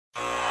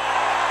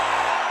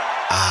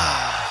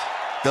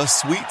The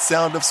sweet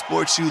sound of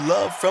sports you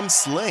love from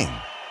Sling.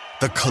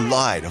 The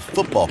collide of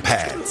football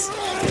pads.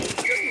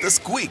 The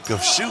squeak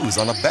of shoes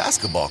on a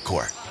basketball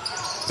court.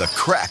 The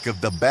crack of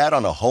the bat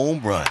on a home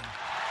run.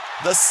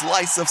 The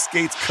slice of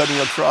skates cutting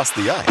across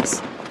the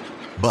ice.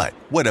 But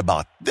what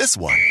about this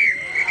one?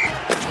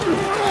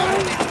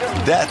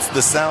 That's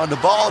the sound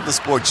of all the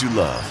sports you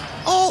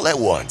love, all at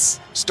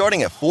once.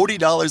 Starting at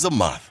 $40 a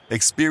month.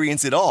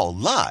 Experience it all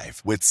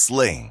live with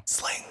Sling.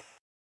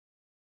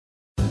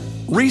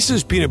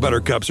 Reese's peanut butter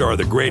cups are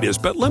the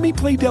greatest, but let me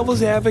play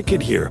devil's advocate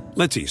here.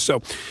 Let's see.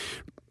 So,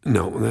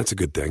 no, that's a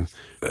good thing.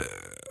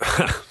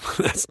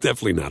 That's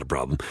definitely not a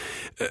problem.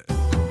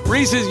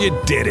 Reese's, you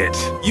did it.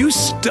 You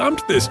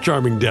stumped this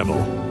charming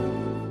devil.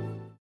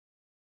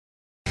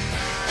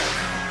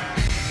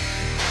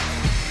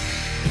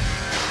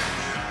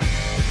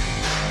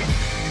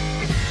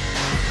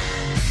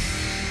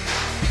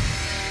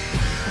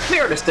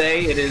 Fair to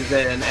say it is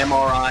an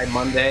MRI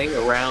Monday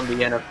around the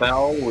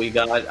NFL. We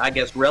got, I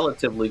guess,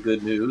 relatively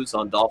good news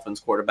on Dolphins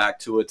quarterback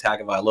Tua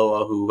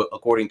Tagovailoa, who,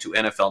 according to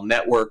NFL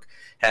Network,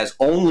 has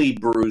only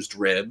bruised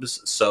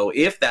ribs. So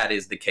if that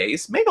is the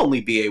case, may only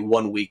be a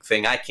one-week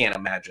thing. I can't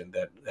imagine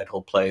that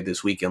he'll play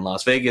this week in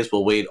Las Vegas.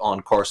 We'll wait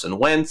on Carson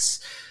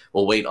Wentz.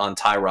 We'll wait on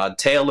Tyrod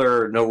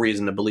Taylor. No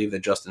reason to believe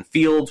that Justin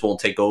Fields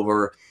won't take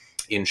over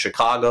in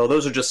Chicago.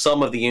 Those are just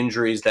some of the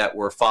injuries that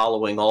we're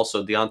following.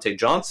 Also, Deontay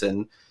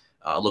Johnson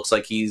looks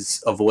like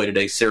he's avoided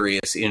a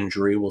serious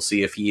injury. We'll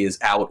see if he is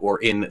out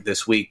or in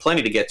this week.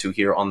 Plenty to get to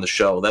here on the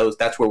show.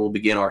 That's where we'll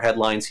begin our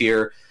headlines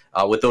here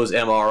with those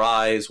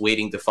MRIs,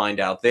 waiting to find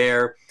out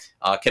there.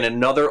 Can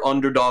another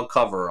underdog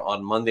cover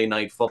on Monday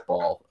Night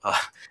Football?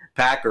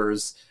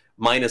 Packers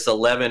minus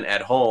 11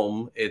 at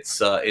home.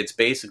 It's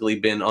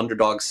basically been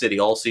underdog city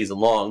all season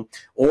long.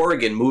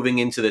 Oregon moving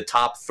into the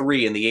top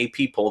 3 in the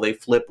AP poll. They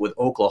flip with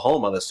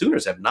Oklahoma. The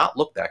Sooners have not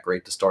looked that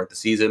great to start the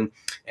season.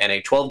 And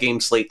a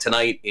 12-game slate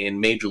tonight in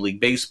Major League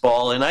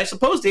Baseball. And I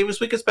suppose, Davis,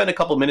 we could spend a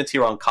couple minutes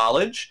here on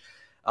college.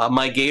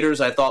 My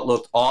Gators, I thought,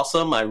 looked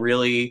awesome. I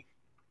really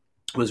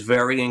was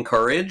very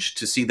encouraged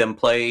to see them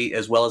play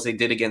as well as they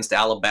did against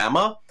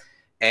Alabama.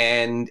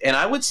 And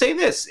I would say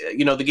this,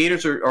 the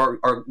Gators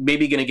are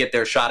maybe going to get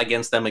their shot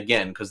against them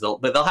again because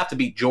they'll have to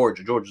beat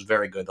Georgia. Georgia's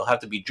very good. They'll have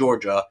to beat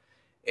Georgia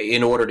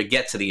in order to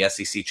get to the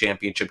SEC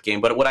championship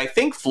game. But what I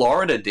think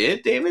Florida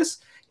did, Davis,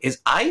 is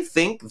I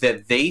think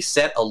that they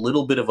set a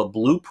little bit of a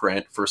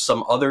blueprint for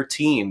some other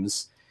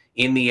teams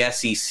in the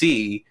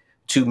SEC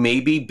to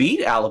maybe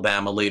beat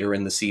Alabama later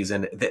in the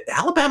season.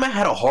 Alabama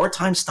had a hard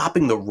time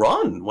stopping the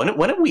run.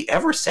 When have we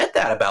ever said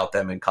that about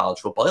them in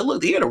college football?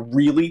 They had a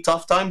really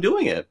tough time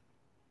doing it.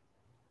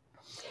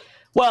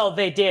 Well,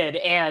 they did,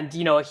 and,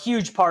 a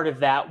huge part of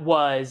that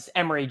was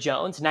Emory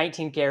Jones,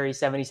 19 carries,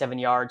 77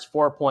 yards,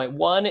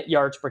 4.1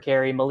 yards per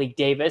carry. Malik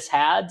Davis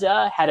had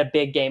a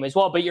big game as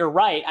well, but you're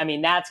right. I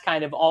mean, that's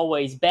kind of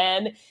always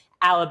been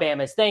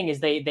Alabama's thing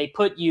is they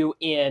put you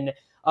in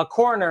a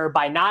corner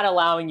by not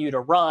allowing you to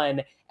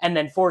run and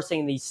then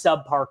forcing the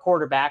subpar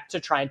quarterback to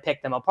try and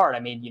pick them apart. I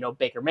mean,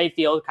 Baker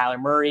Mayfield, Kyler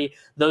Murray,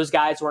 those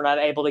guys were not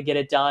able to get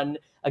it done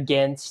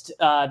against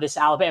this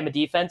Alabama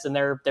defense, and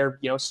they're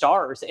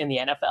stars in the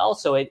NFL.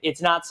 So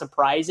it's not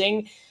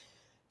surprising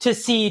to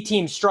see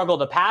teams struggle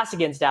to pass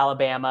against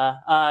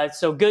Alabama.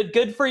 So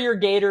good for your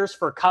Gators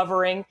for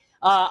covering.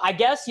 I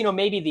guess,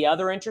 maybe the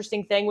other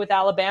interesting thing with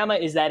Alabama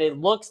is that it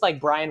looks like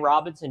Brian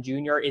Robinson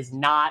Jr. is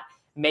not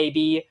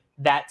maybe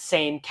that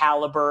same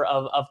caliber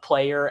of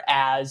player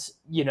as,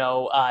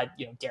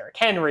 Derrick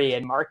Henry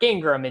and Mark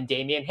Ingram and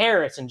Damian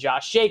Harris and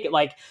Josh Jacobs.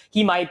 Like,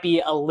 he might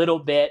be a little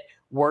bit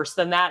worse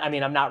than that. I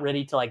mean, I'm not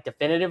ready to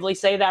definitively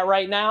say that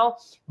right now,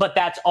 but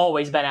that's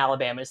always been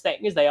Alabama's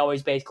thing is they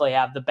always basically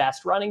have the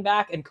best running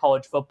back in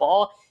college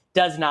football.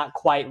 Does not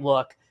quite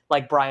look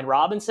like Brian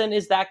Robinson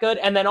is that good.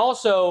 And then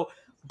also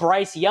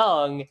Bryce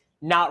Young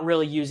not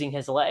really using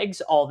his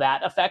legs all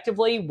that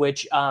effectively,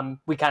 which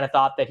we kind of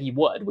thought that he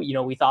would.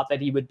 We thought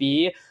that he would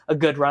be a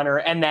good runner.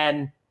 And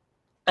then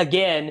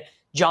again,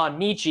 John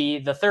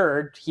Mechie, the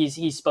third,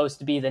 he's supposed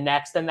to be the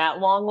next in that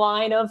long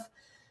line of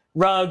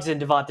Ruggs and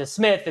Devonta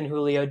Smith and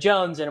Julio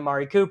Jones and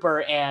Amari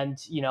Cooper. And,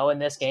 in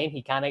this game,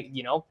 he kind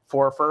of,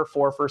 4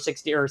 for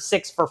 60 or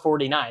 6 for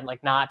 49,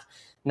 not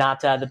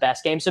the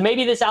best game. So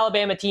maybe this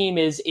Alabama team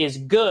is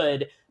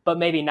good, but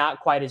maybe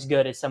not quite as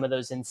good as some of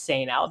those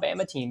insane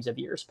Alabama teams of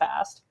years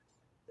past.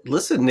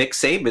 Listen, Nick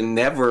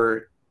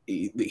Saban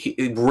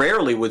he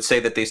rarely would say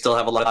that they still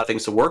have a lot of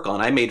things to work on.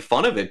 I made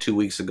fun of it 2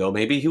 weeks ago.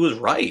 Maybe he was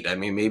right. I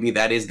mean, maybe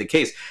that is the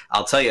case.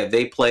 I'll tell you,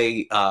 they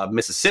play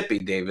Mississippi,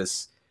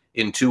 Davis,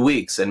 in 2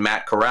 weeks, and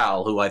Matt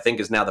Corral, who I think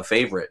is now the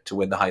favorite to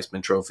win the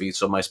Heisman Trophy.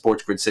 So my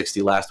Sports Grid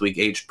 60 last week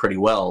aged pretty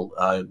well.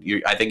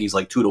 I think he's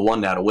 2-1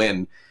 now to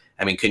win.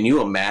 I mean, can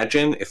you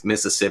imagine if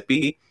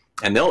Mississippi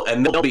and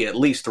they'll be at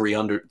least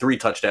three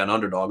touchdown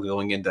underdogs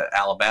going into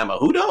Alabama?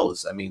 Who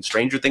knows? I mean,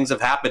 stranger things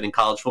have happened in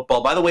college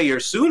football. By the way, your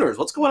Sooners,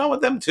 what's going on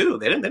with them too?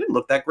 They didn't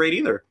look that great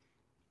either.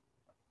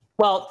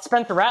 Well,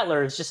 Spencer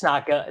Rattler is just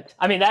not good.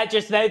 I mean, that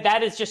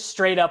is just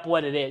straight up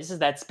what it is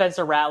that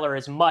Spencer Rattler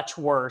is much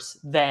worse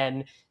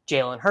than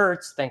Jalen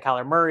Hurts, than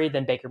Kyler Murray,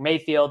 than Baker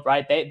Mayfield,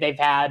 right? They've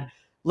had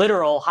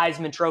literal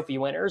Heisman Trophy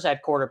winners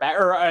at quarterback.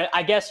 Or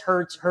I guess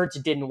Hurts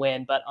didn't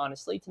win, but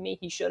honestly, to me,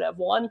 he should have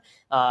won.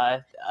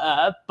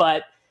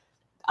 But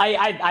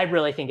I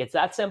really think it's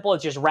that simple.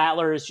 It's just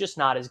Rattler is just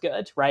not as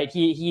good, right?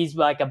 He's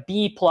like a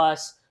B+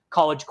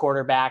 college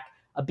quarterback.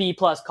 A B+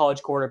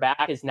 college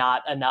quarterback is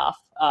not enough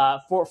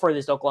for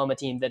this Oklahoma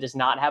team that does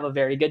not have a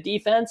very good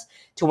defense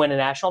to win a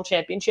national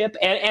championship.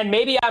 And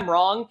maybe I'm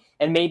wrong,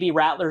 and maybe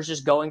Rattler's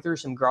just going through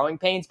some growing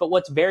pains. But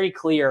what's very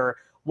clear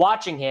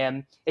watching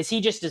him is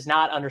he just does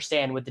not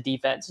understand what the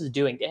defense is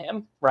doing to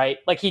him, right?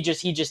 Like he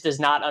just does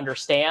not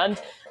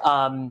understand.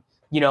 When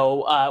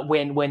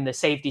the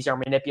safeties are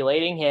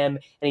manipulating him,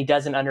 and he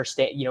doesn't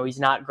understand. He's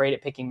not great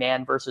at picking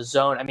man versus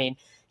zone. I mean,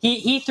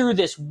 he threw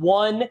this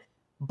one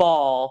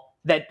ball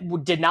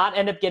that did not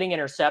end up getting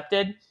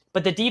intercepted,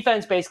 but the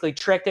defense basically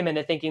tricked him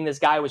into thinking this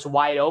guy was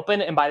wide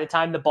open. And by the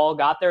time the ball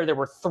got there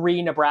were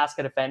 3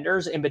 Nebraska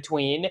defenders in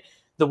between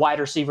the wide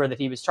receiver that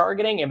he was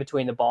targeting, in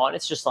between the ball. And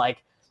it's just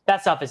like,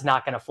 that stuff is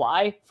not going to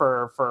fly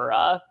for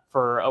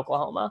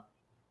Oklahoma.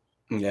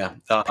 Yeah.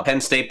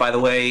 Penn State, by the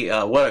way,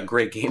 what a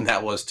great game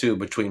that was too,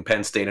 between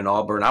Penn State and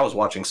Auburn. I was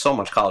watching so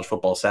much college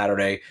football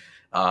Saturday.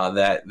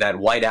 That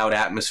whiteout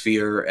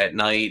atmosphere at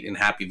night in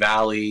Happy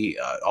Valley.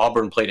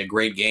 Auburn played a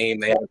great game.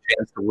 They had a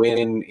chance to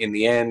win in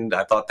the end.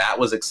 I thought that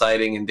was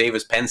exciting. And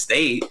Davis, Penn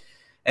State,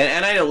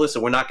 and I know,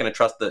 listen, we're not going to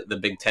trust the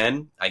Big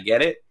Ten. I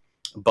get it.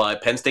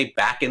 But Penn State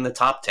back in the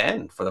top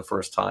 10 for the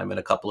first time in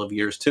a couple of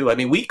years, too. I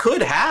mean, we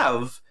could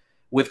have,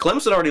 with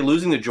Clemson already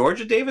losing to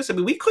Georgia, Davis, I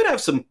mean, we could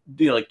have some,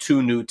 like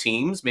 2 new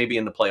teams maybe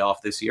in the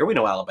playoff this year. We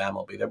know Alabama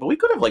will be there, but we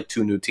could have like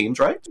 2 new teams,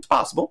 right? It's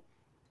possible.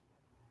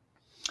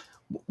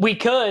 We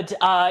could,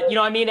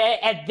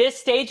 at this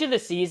stage of the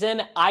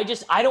season, I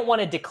don't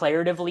want to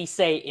declaratively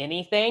say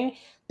anything,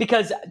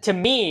 because to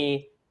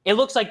me, it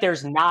looks like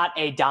there's not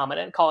a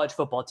dominant college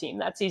football team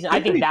that season. I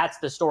think that's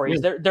the story.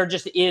 Is there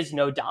just is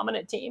no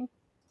dominant team.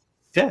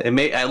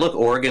 Yeah, look,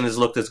 Oregon has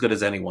looked as good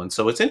as anyone.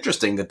 So it's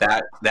interesting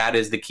that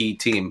is the key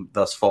team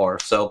thus far.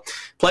 So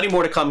plenty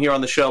more to come here on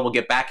the show. We'll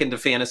get back into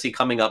fantasy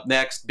coming up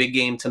next. Big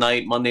game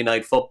tonight, Monday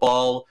Night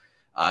Football.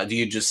 Do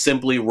you just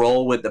simply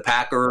roll with the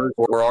Packers,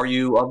 or are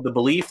you of the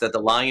belief that the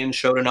Lions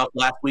showed enough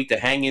last week to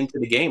hang into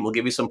the game? We'll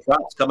give you some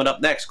props coming up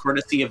next,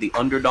 courtesy of the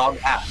Underdog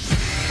app.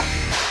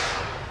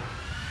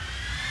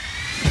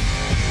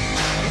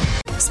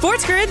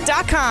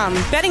 SportsGrid.com.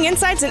 Betting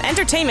insights and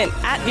entertainment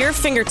at your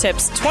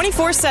fingertips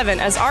 24/7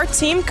 as our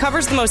team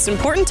covers the most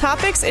important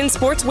topics in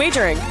sports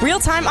wagering.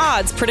 Real-time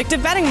odds,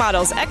 predictive betting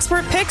models,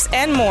 expert picks,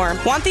 and more.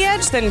 Want the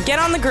edge? Then get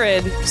on the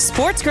grid.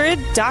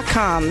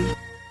 SportsGrid.com.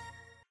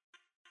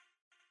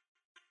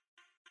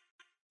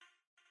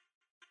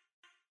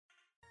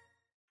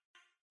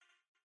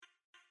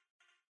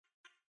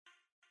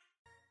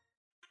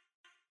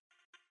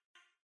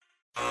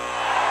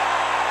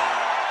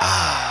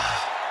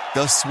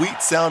 The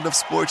sweet sound of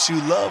sports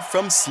you love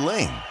from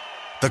Sling.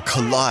 The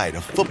collide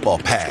of football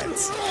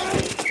pads.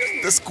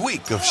 The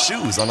squeak of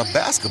shoes on a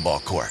basketball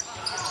court.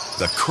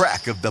 The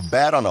crack of the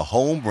bat on a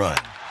home run.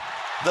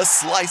 The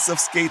slice of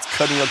skates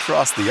cutting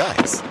across the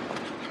ice.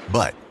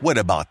 But what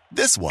about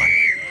this one?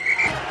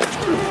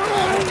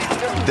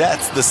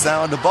 That's the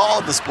sound of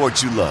all the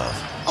sports you love,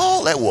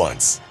 all at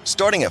once.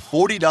 Starting at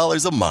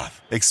 $40 a month.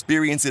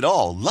 Experience it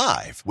all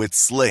live with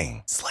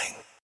Sling.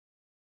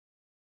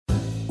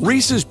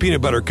 Reese's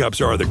Peanut Butter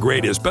Cups are the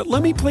greatest, but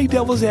let me play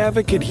devil's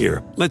advocate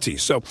here. Let's see.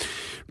 So,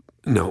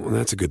 no,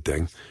 that's a good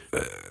thing.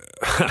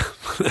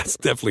 That's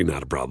definitely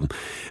not a problem.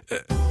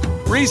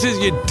 Reese's,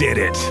 you did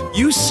it.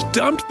 You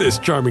stumped this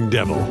charming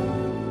devil.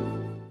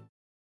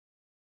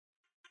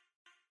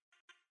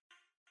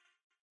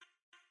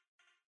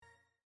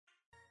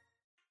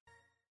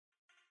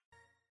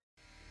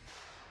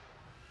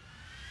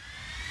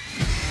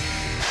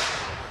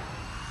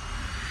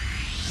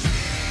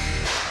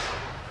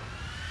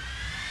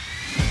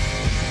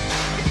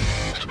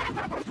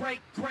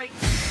 Great.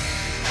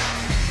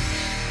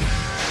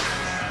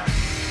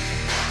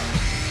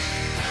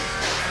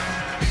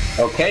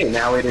 Okay,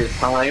 now it is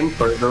time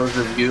for those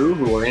of you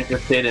who are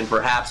interested in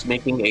perhaps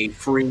making a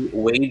free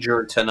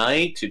wager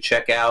tonight to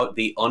check out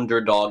the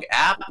Underdog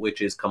app,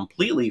 which is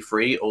completely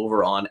free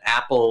over on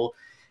Apple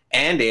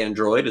and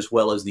Android, as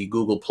well as the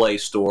Google Play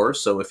Store.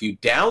 So if you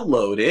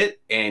download it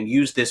and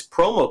use this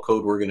promo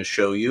code we're going to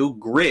show you,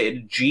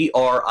 GRID,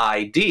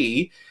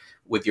 G-R-I-D,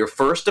 with your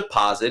first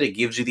deposit, it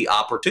gives you the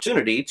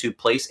opportunity to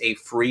place a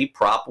free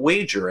prop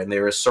wager. And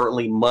there is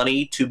certainly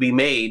money to be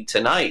made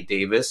tonight,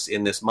 Davis,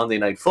 in this Monday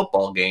Night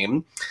Football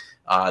game.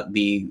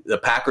 The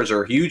Packers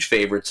are huge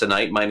favorites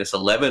tonight,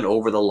 -11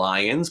 over the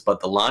Lions. But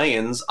the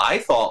Lions, I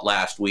thought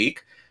last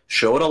week,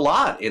 showed a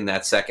lot in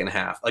that second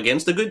half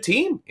against a good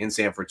team in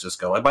San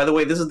Francisco. And by the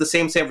way, this is the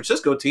same San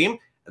Francisco team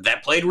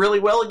that played really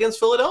well against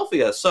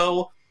Philadelphia.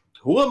 So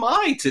who am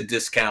I to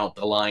discount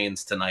the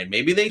Lions tonight?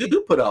 Maybe they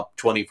do put up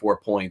 24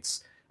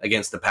 points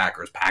against the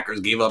Packers. Packers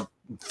gave up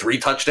 3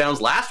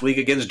 touchdowns last week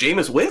against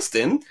Jameis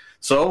Winston.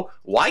 So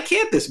why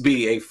can't this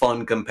be a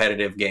fun,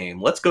 competitive game?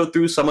 Let's go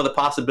through some of the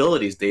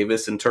possibilities,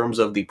 Davis, in terms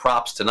of the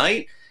props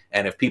tonight.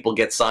 And if people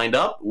get signed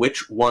up,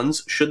 which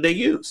ones should they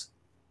use?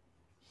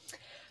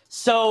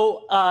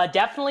 So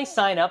definitely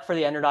sign up for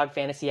the Underdog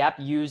Fantasy app.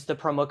 Use the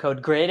promo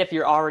code GRID if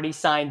you're already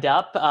signed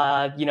up.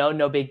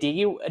 No big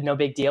deal. No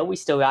big deal. We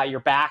still got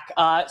your back.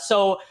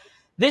 So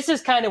this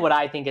is kind of what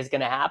I think is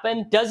going to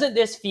happen. Doesn't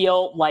this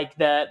feel like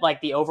the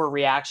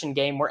overreaction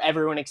game where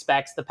everyone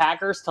expects the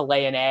Packers to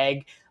lay an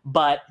egg,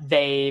 but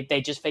they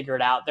just figure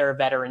it out? They're a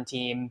veteran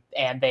team,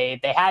 and they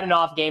had an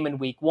off game in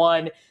week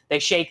 1. They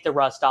shake the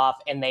rust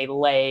off, and they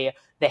lay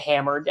the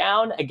hammer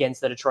down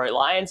against the Detroit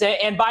Lions.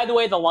 And by the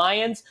way, the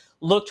Lions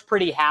looked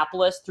pretty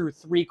hapless through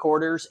 3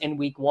 quarters in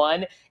week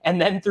 1,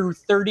 and then through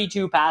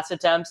 32 pass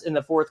attempts in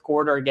the 4th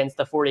quarter against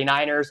the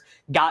 49ers,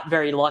 got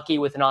very lucky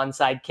with an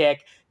onside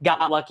kick,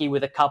 got lucky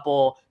with a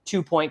couple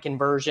 2-point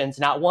conversions,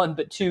 not 1,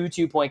 but 2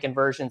 2-point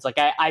conversions. Like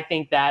I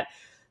think that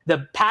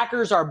the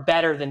Packers are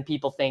better than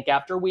people think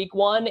after week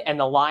 1, and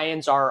the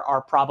Lions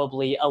are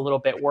probably a little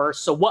bit worse.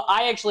 So what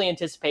I actually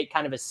anticipate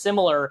kind of a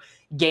similar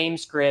game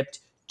script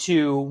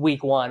to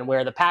week 1,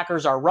 where the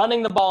Packers are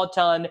running the ball a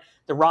ton,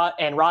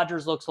 and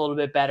Rodgers looks a little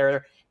bit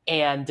better,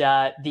 and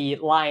the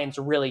Lions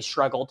really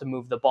struggle to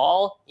move the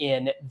ball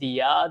in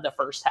the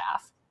first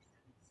half.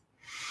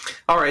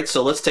 All right,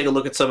 so let's take a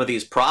look at some of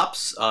these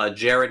props.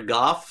 Jared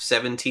Goff,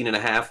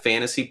 17.5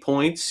 fantasy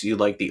points. You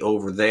like the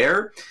over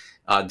there.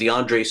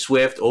 DeAndre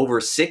Swift, over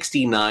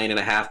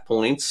 69.5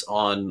 points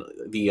on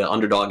the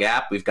Underdog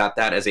app. We've got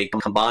that as a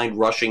combined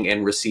rushing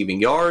and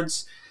receiving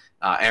yards.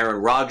 Aaron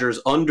Rodgers,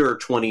 under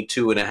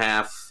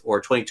 22.5 or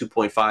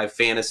 22.5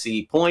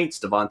 fantasy points.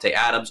 Devontae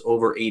Adams,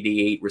 over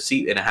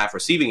 88.5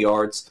 receiving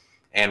yards.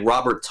 And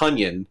Robert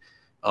Tonyan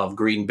of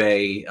Green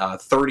Bay,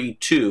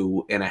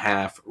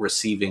 32.5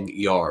 receiving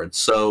yards.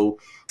 So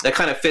that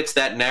kind of fits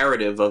that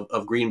narrative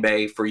of Green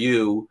Bay for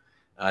you,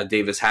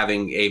 Davis,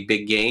 having a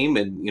big game.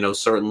 And,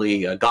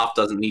 certainly Goff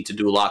doesn't need to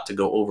do a lot to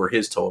go over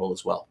his total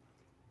as well.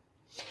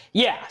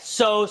 Yeah,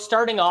 so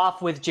starting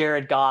off with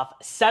Jared Goff,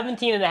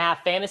 17.5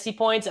 fantasy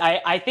points.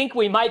 I think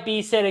we might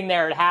be sitting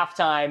there at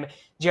halftime.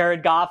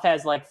 Jared Goff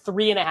has like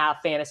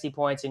 3.5 fantasy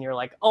points, and you're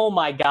like, oh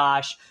my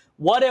gosh,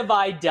 what have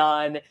I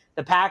done?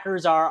 The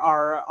Packers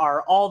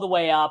are all the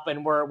way up,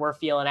 and we're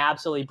feeling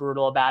absolutely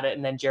brutal about it.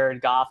 And then Jared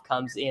Goff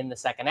comes in the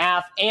second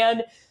half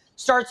and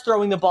starts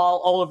throwing the ball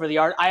all over the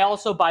yard. I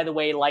also, by the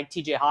way, like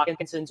TJ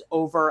Hawkinson's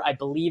over, I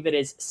believe it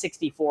is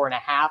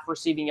 64.5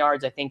 receiving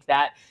yards. I think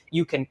that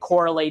you can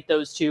correlate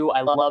those two.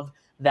 I love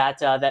that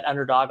that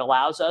Underdog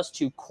allows us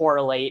to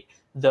correlate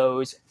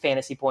those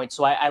fantasy points.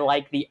 So I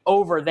like the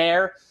over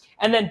there.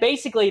 And then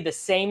basically the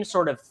same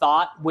sort of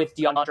thought with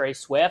DeAndre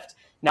Swift.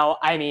 Now,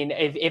 I mean,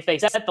 if they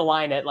set the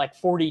line at like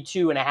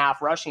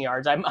 42.5 rushing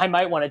yards, I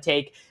might want to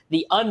take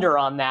the under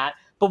on that.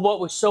 But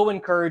what was so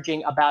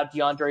encouraging about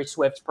DeAndre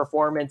Swift's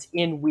performance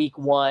in week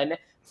 1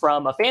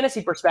 from a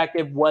fantasy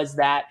perspective was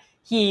that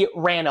he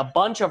ran a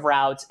bunch of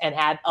routes and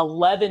had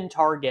 11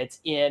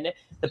 targets in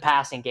the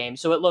passing game.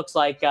 So it looks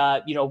like,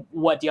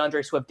 what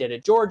DeAndre Swift did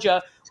at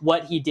Georgia,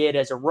 what he did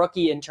as a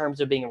rookie in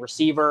terms of being a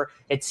receiver,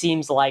 it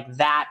seems like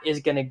that is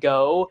going to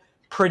go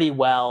pretty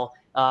well.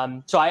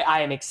 So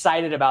I am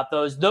excited about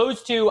those.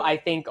 Those two, I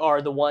think,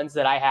 are the ones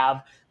that I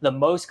have the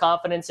most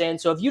confidence in.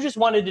 So if you just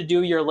wanted to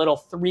do your little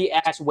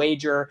 3x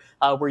wager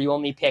where you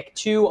only pick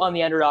 2 on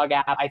the Underdog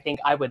app, I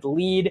think I would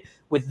lead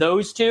with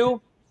those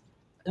 2.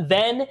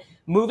 Then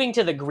moving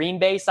to the Green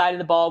Bay side of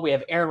the ball, we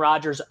have Aaron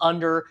Rodgers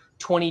under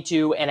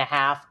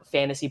 22.5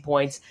 fantasy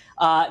points.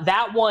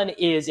 That one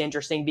is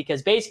interesting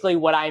because basically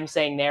what I'm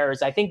saying there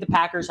is I think the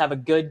Packers have a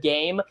good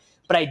game,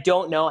 but I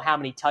don't know how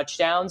many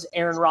touchdowns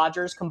Aaron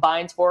Rodgers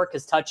combines for,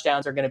 because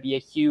touchdowns are going to be a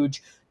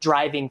huge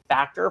driving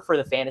factor for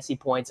the fantasy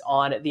points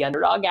on the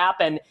Underdog app.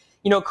 And,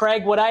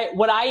 Craig, what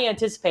I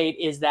anticipate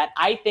is that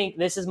I think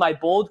this is my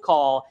bold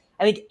call.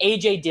 I think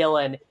A.J.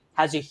 Dillon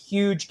has a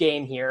huge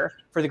game here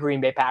for the Green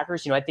Bay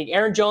Packers. I think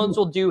Aaron Jones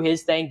will do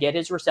his thing, get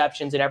his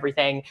receptions and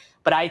everything.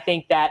 But I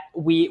think that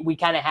we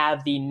kind of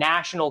have the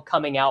national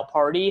coming out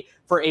party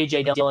for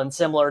A.J. Dillon,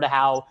 similar to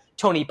how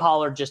Tony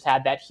Pollard just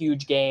had that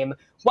huge game,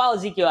 while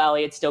Ezekiel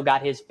Elliott still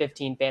got his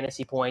 15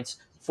 fantasy points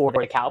for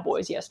the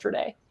Cowboys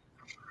yesterday.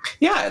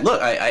 Yeah,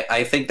 look,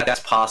 I think that's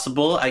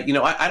possible.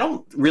 I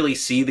don't really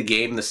see the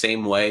game the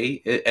same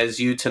way as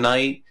you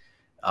tonight.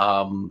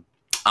 I'm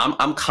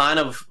kind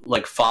of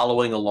like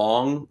following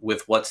along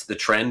with what's the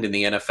trend in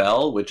the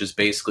NFL, which is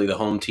basically the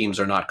home teams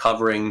are not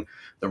covering,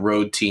 the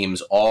road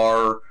teams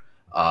are.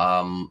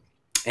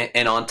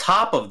 And on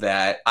top of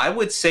that, I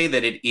would say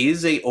that it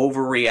is a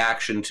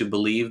overreaction to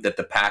believe that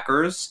the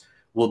Packers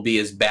will be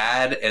as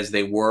bad as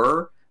they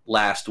were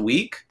last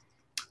week.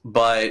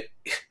 But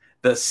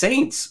the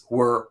Saints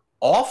were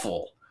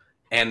awful,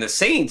 and the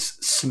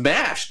Saints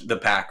smashed the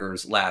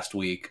Packers last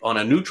week on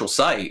a neutral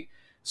site.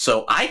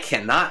 So I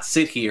cannot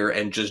sit here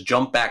and just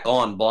jump back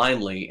on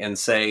blindly and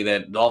say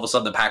that all of a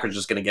sudden the Packers are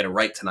just going to get it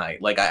right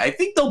tonight. Like, I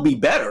think they'll be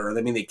better.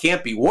 I mean, they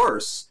can't be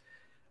worse.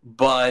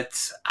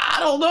 But I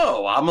don't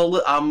know.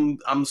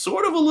 I'm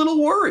sort of a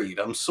little worried.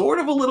 I'm sort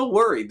of a little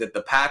worried that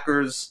the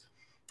Packers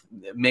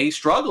may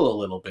struggle a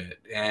little bit,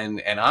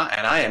 and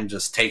I am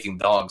just taking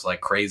dogs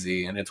like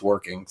crazy, and it's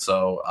working.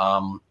 So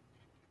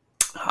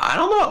I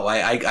don't know.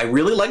 I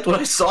really liked what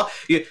I saw.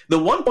 The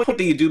one point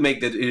that you do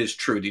make that it is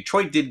true.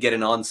 Detroit did get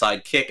an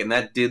onside kick, and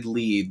that did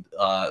lead.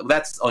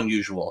 That's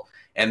unusual,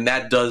 and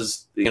that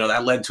does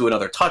that led to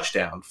another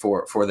touchdown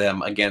for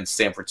them against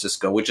San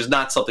Francisco, which is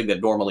not something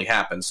that normally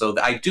happens. So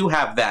I do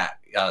have that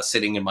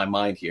sitting in my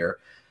mind here.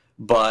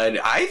 But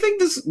I think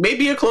this may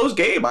be a close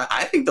game.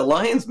 I think the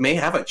Lions may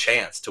have a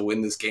chance to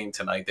win this game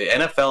tonight. The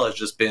NFL has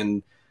just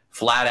been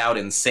flat out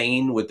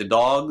insane with the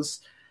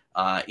dogs.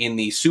 In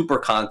the Super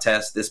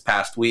Contest this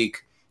past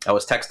week, I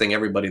was texting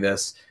everybody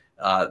this.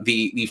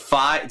 The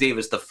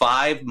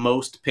five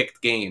most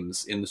picked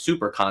games in the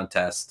Super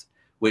Contest,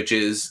 which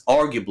is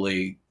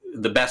arguably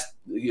the best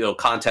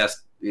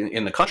contest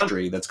in the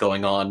country that's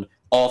going on,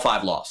 all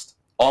five lost.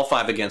 All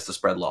five against the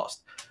spread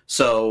lost.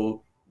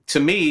 So to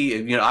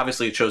me,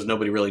 obviously it shows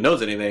nobody really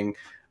knows anything.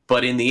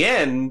 But in the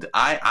end,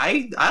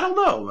 I don't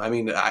know. I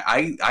mean,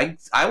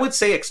 I would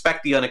say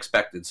expect the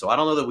unexpected. So I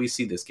don't know that we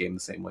see this game the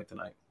same way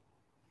tonight.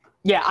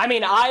 Yeah, I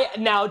mean,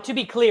 now to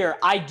be clear,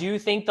 I do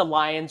think the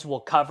Lions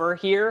will cover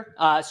here.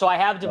 So I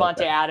have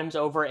Devontae Adams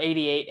over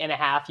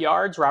 88.5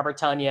 yards, Robert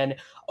Tonyan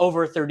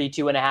over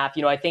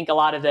 32.5. I think a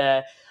lot of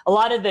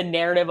the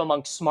narrative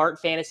among smart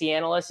fantasy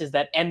analysts is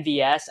that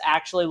MVS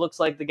actually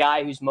looks like the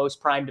guy who's most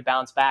primed to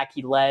bounce back.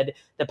 He led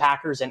the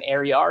Packers in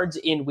air yards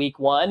in week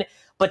 1.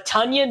 But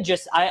Tonyan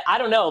just, I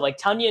don't know, like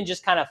Tonyan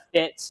just kind of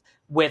fits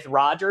with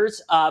Rodgers.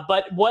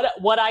 But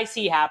what I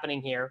see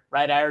happening here,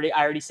 right? I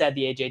already said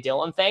the A.J.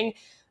 Dillon thing.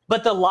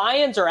 But the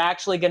Lions are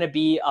actually going to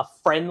be a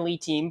friendly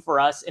team for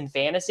us in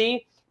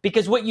fantasy,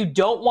 because what you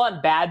don't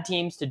want bad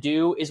teams to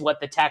do is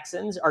what the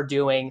Texans are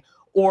doing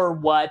or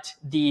what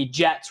the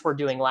Jets were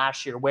doing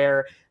last year,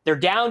 where they're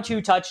down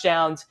 2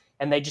 touchdowns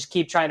and they just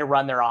keep trying to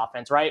run their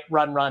offense, right?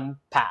 Run,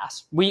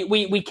 pass.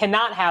 We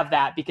cannot have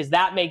that, because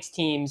that makes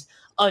teams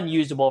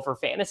unusable for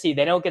fantasy.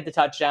 They don't get the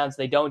touchdowns.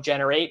 They don't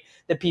generate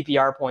the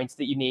PPR points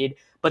that you need.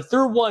 But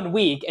through 1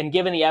 week, and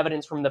given the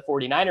evidence from the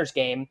 49ers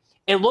game,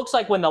 it looks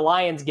like when the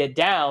Lions get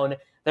down,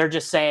 they're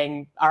just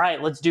saying, all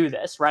right, let's do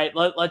this, right?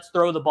 Let's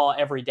throw the ball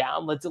every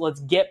down. Let's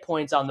get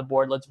points on the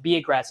board. Let's be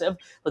aggressive.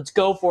 Let's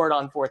go for it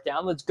on 4th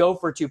down. Let's go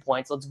for 2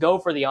 points. Let's go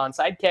for the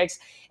onside kicks.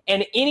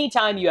 And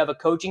anytime you have a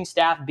coaching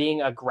staff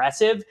being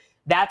aggressive,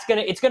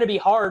 it's gonna be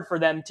hard for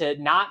them to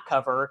not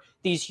cover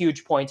these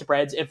huge point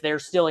spreads if they're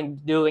still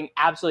doing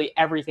absolutely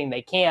everything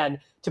they can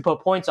to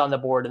put points on the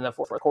board in the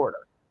 4th quarter.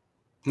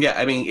 Yeah,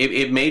 I mean,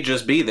 it may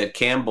just be that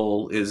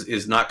Campbell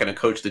is not going to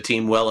coach the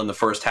team well in the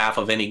first half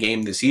of any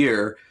game this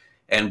year,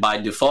 and by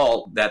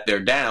default that they're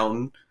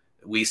down,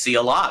 we see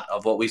a lot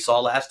of what we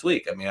saw last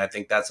week. I mean, I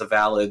think that's a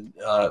valid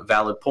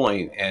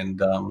point, and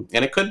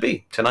it could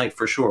be tonight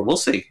for sure. We'll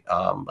see.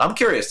 I'm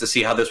curious to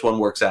see how this one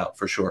works out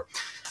for sure.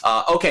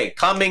 Okay,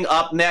 coming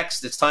up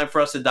next, it's time for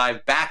us to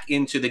dive back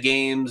into the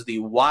games. The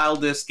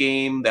wildest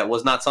game that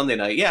was not Sunday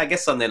night. Yeah, I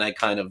guess Sunday night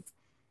kind of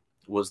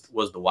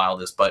was the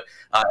wildest, but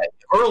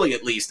early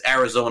at least,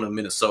 Arizona,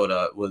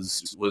 Minnesota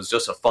was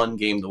just a fun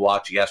game to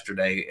watch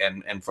yesterday,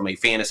 and from a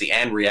fantasy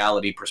and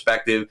reality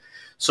perspective.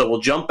 So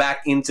we'll jump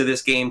back into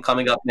this game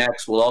coming up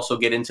next. We'll also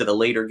get into the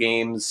later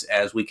games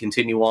as we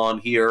continue on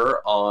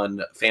here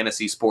on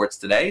Fantasy Sports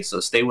Today. So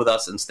stay with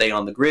us and stay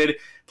on the grid.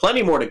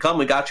 Plenty more to come.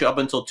 We got you up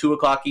until 2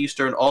 o'clock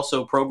Eastern.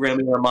 Also,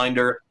 programming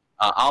reminder,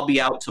 I'll be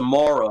out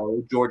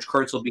tomorrow. George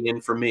Kurtz will be in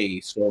for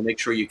me. So make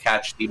sure you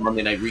catch the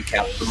Monday Night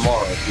Recap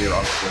tomorrow here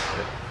on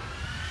SportsGrid.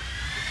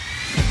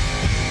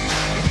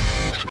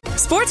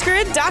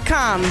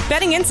 SportsGrid.com.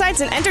 Betting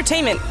insights and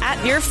entertainment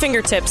at your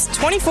fingertips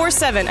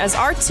 24/7 as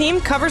our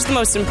team covers the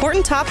most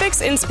important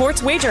topics in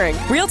sports wagering.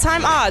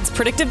 Real-time odds,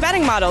 predictive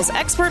betting models,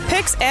 expert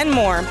picks, and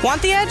more.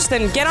 Want the edge?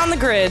 Then get on the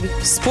grid.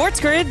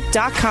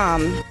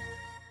 SportsGrid.com.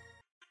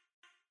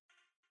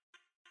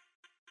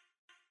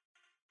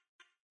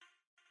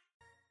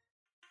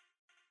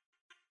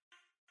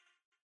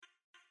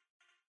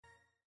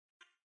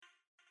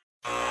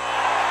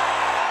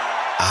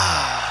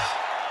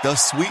 The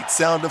sweet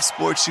sound of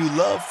sports you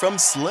love from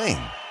Sling.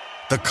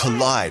 The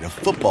collide of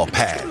football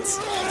pads.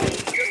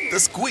 The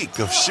squeak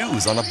of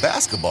shoes on a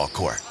basketball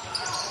court.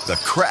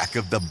 The crack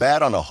of the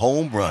bat on a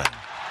home run.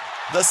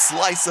 The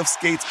slice of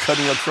skates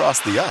cutting across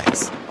the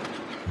ice.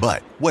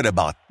 But what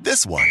about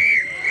this one?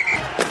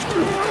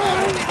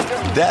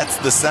 That's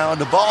the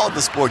sound of all the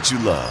sports you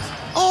love,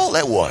 all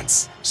at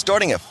once.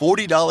 Starting at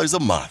 $40 a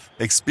month.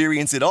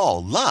 Experience it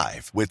all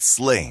live with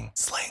Sling.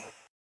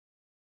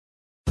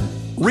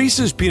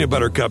 Reese's Peanut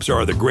Butter Cups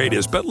are the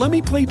greatest, but let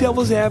me play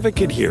devil's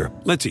advocate here.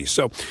 Let's see.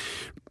 So,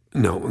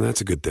 no,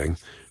 that's a good thing.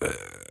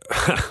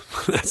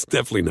 That's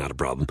definitely not a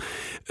problem.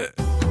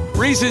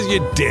 Reese's, you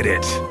did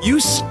it. You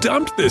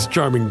stumped this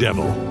charming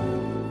devil.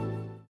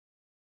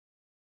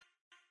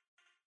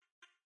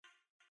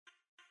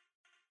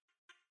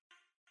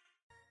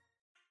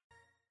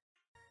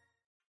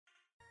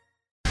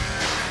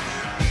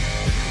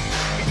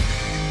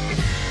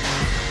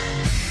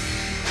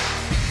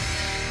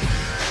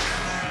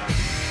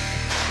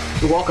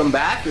 Welcome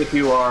back. If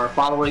you are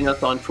following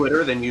us on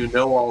Twitter, then you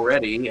know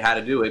already how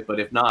to do it. But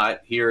if not,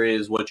 here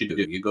is what you do.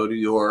 You go to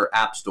your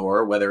app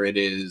store, whether it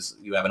is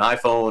you have an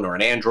iPhone or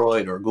an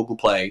Android or Google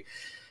Play,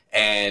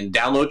 and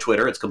download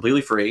Twitter. It's completely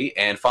free.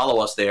 And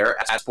follow us there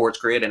at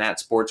SportsGrid and at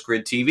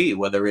SportsGrid TV,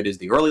 whether it is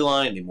the early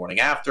line, the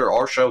morning after,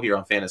 our show here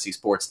on Fantasy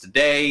Sports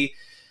Today.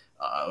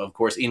 Of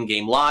course,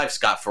 In-Game Live,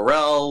 Scott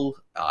Farrell,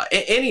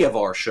 any of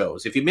our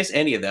shows. If you miss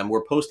any of them,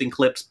 we're posting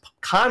clips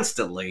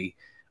constantly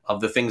of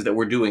the things that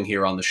we're doing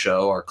here on the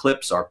show, our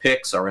clips, our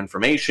picks, our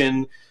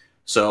information.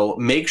 So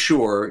make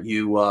sure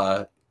you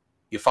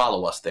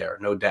follow us there,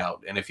 no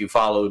doubt. And if you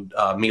followed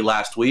me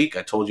last week,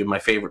 I told you my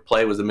favorite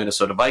play was the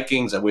Minnesota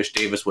Vikings. I wish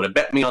Davis would have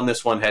bet me on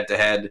this one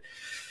head-to-head,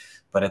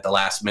 but at the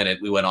last minute,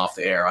 we went off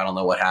the air. I don't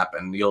know what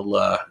happened.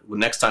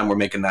 Next time we're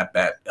making that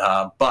bet.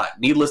 But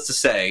needless to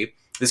say,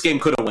 this game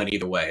could have went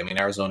either way. I mean,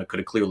 Arizona could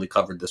have clearly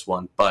covered this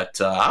one,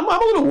 but I'm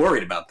a little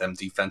worried about them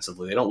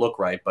defensively. They don't look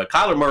right, but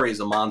Kyler Murray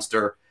is a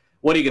monster.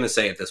 What are you going to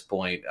say at this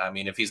point? I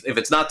mean, if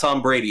it's not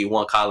Tom Brady, you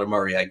want Kyler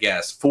Murray, I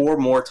guess. 4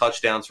 more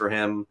touchdowns for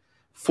him,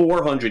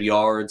 400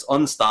 yards,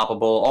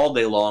 unstoppable all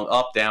day long,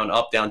 up, down.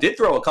 Did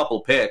throw a couple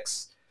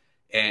picks,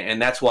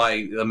 and that's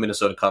why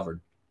Minnesota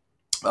covered.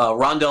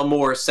 Rondale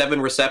Moore,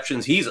 7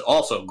 receptions. He's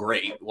also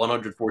great,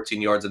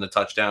 114 yards and a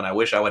touchdown. I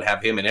wish I would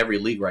have him in every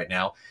league right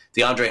now.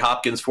 DeAndre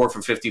Hopkins, 4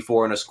 for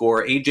 54 and a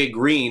score. A.J.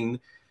 Green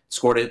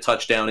scored a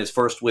touchdown, his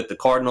first with the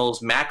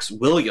Cardinals. Max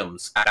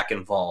Williams back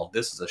involved.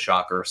 This is a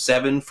shocker.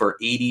 7 for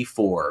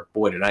 84.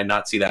 Boy, did I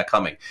not see that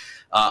coming.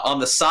 On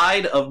the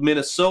side of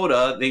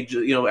Minnesota,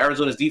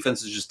 Arizona's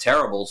defense is just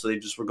terrible, so they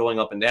just were going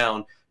up and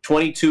down.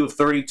 22 of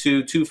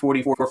 32,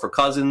 244 for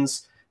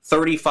Cousins,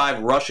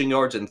 35 rushing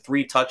yards and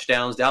 3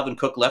 touchdowns. Dalvin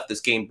Cook left this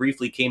game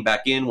briefly, came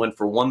back in, went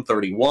for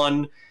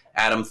 131.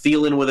 Adam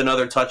Thielen with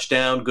another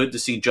touchdown. Good to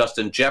see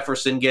Justin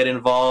Jefferson get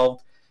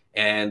involved.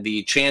 And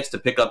the chance to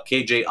pick up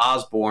KJ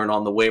Osborne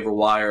on the waiver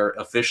wire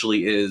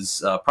officially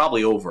is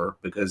probably over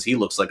because he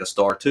looks like a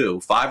star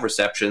too. 5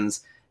 receptions,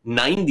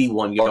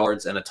 91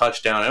 yards, and a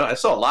touchdown. I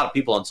saw a lot of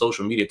people on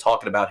social media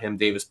talking about him,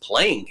 Davis,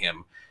 playing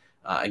him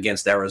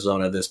against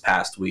Arizona this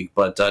past week.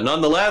 But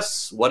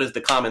nonetheless, what is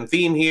the common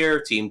theme here?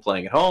 Team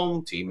playing at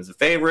home, team is a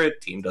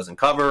favorite, team doesn't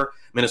cover.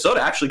 Minnesota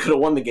actually could have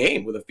won the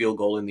game with a field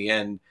goal in the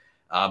end.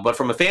 But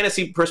from a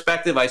fantasy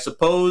perspective, I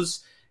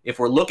suppose if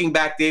we're looking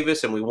back,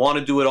 Davis, and we want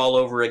to do it all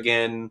over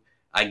again,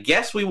 I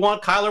guess we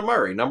want Kyler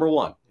Murray, number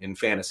 1 in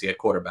fantasy at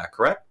quarterback,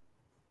 correct?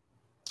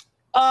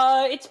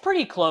 It's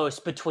pretty close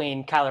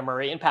between Kyler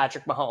Murray and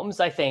Patrick Mahomes,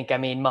 I think. I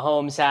mean,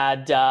 Mahomes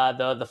had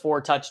the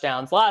 4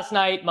 touchdowns last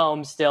night.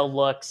 Mahomes still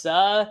looks,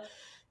 that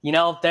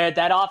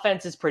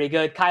offense is pretty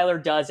good.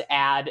 Kyler does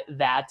add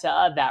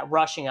that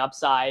rushing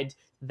upside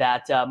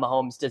that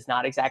Mahomes does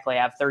not exactly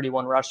have.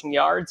 31 rushing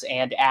yards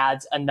and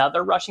adds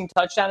another rushing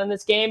touchdown in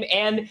this game.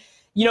 And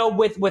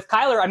with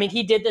Kyler, I mean,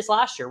 he did this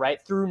last year,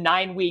 right? Through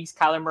 9 weeks,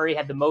 Kyler Murray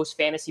had the most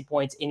fantasy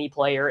points any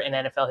player in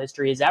NFL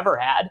history has ever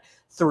had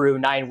through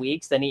 9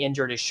 weeks. Then he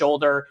injured his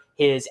shoulder.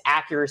 His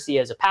accuracy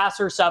as a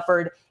passer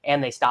suffered,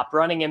 and they stopped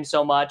running him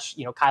so much.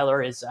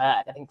 Kyler is,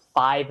 I think,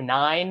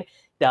 5'9",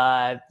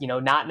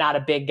 not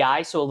a big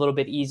guy, so a little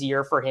bit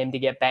easier for him to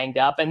get banged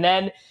up. And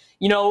then,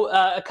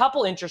 a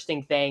couple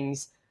interesting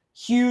things.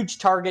 Huge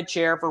target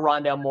share for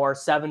Rondale Moore,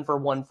 7 for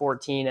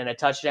 114 and a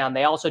touchdown.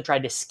 They also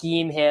tried to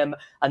scheme him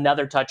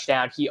another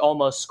touchdown. He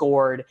almost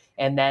scored.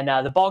 And then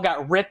the ball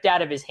got ripped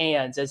out of his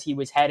hands as he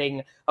was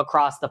heading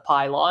across the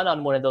pylon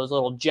on one of those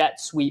little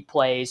jet sweep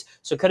plays.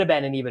 So it could have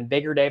been an even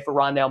bigger day for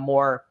Rondale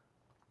Moore.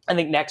 I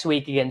think next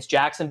week against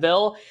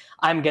Jacksonville,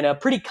 I'm going to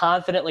pretty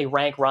confidently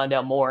rank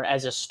Rondale Moore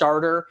as a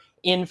starter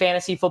in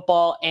fantasy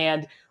football.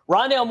 And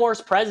Rondale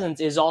Moore's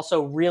presence is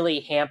also really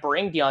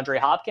hampering DeAndre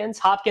Hopkins.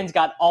 Hopkins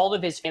got all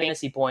of his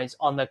fantasy points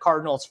on the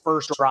Cardinals'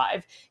 first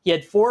drive. He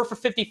had 4 for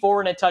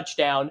 54 and a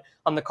touchdown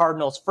on the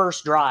Cardinals'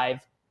 first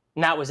drive,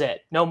 and that was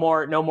it. No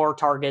more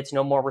targets,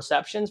 no more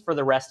receptions for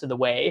the rest of the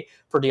way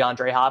for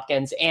DeAndre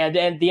Hopkins.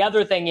 And the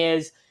other thing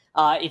is,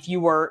 if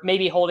you were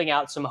maybe holding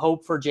out some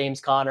hope for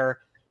James Conner,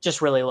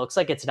 just really looks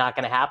like it's not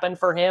going to happen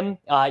for him.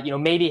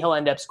 Maybe he'll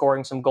end up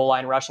scoring some goal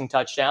line rushing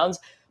touchdowns,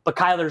 but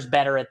Kyler's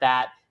better at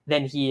that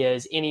than he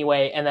is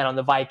anyway. And then on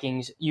the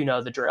Vikings,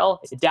 the drill.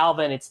 It's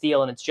Dalvin, it's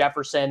Thielen, it's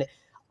Jefferson.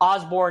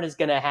 Osborne is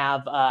going to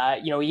have,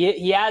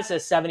 he has a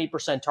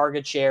 70%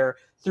 target share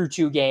through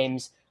 2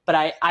 games,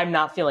 but I'm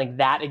not feeling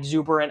that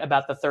exuberant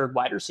about the third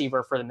wide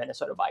receiver for the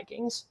Minnesota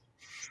Vikings.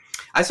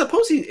 I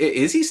suppose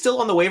is he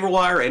still on the waiver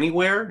wire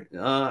anywhere?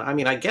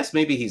 I guess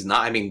maybe he's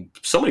not. I mean,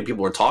 so many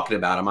people were talking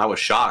about him. I was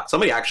shocked.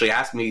 Somebody actually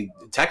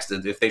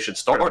texted if they should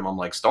start him. I'm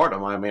like, start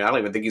him. I mean, I don't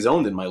even think he's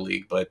owned in my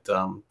league, but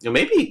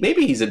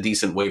maybe he's a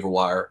decent waiver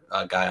wire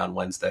guy on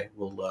Wednesday.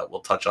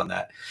 We'll touch on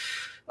that.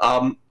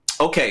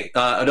 Okay,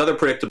 another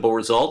predictable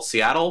result.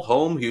 Seattle,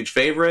 home, huge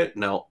favorite.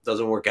 No,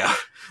 doesn't work out.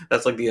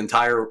 That's like the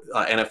entire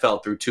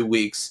NFL through 2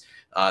 weeks.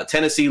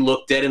 Tennessee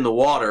looked dead in the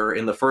water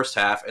in the first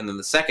half, and then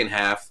the second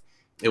half,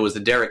 it was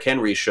the Derrick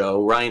Henry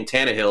show. Ryan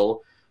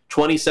Tannehill,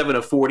 27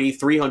 of 40,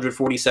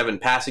 347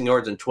 passing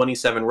yards and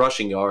 27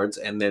 rushing yards.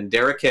 And then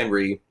Derrick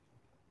Henry,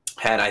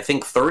 had, I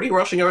think, 30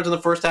 rushing yards in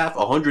the first half,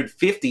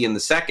 150 in the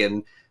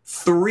second,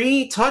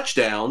 3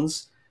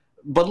 touchdowns.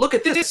 But look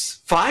at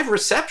this, 5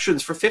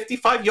 receptions for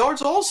 55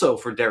 yards also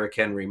for Derrick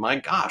Henry. My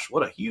gosh,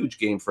 what a huge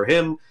game for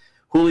him.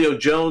 Julio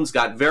Jones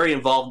got very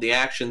involved in the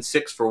action,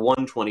 6 for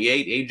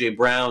 128. A.J.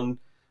 Brown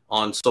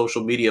on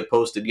social media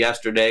posted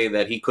yesterday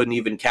that he couldn't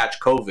even catch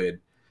COVID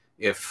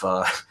if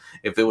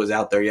it was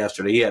out there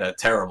yesterday. He had a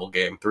terrible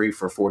game, 3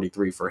 for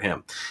 43 for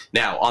him.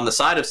 Now, on the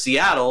side of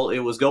Seattle, it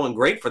was going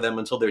great for them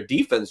until their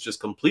defense just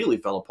completely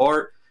fell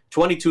apart.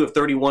 22 of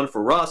 31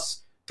 for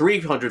Russ,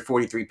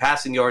 343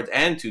 passing yards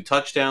and 2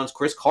 touchdowns.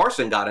 Chris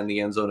Carson got in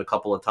the end zone a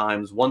couple of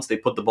times. Once they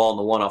put the ball in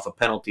the one off a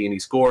penalty and he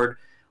scored.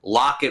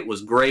 Lockett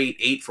was great,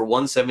 8 for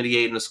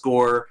 178 in a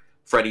score.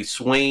 Freddie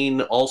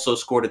Swain also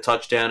scored a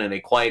touchdown in a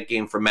quiet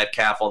game for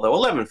Metcalf, although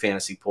 11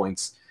 fantasy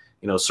points,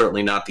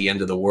 certainly not the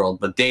end of the world.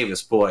 But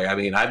Davis, boy, I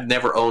mean, I've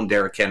never owned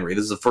Derrick Henry.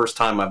 This is the first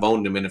time I've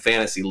owned him in a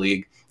fantasy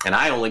league, and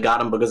I only got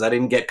him because I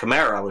didn't get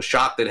Kamara. I was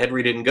shocked that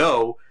Henry didn't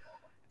go,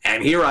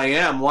 and here I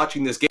am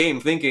watching this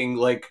game thinking,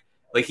 like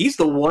he's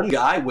the one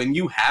guy when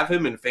you have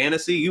him in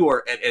fantasy,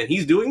 and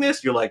he's doing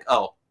this, you're like,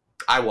 oh,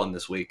 I won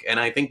this week. And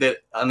I think that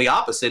on the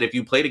opposite, if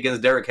you played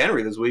against Derrick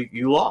Henry this week,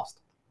 you lost.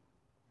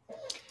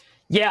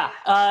 Yeah,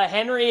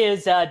 Henry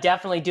is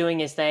definitely doing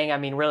his thing. I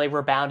mean, really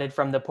rebounded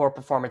from the poor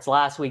performance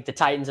last week. The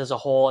Titans as a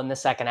whole in the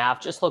second half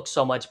just looked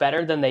so much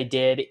better than they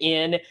did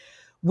in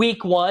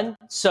week 1.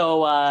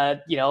 So,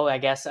 I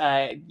guess,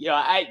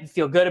 I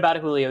feel good about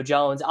Julio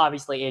Jones.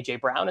 Obviously, A.J.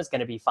 Brown is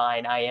going to be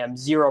fine. I am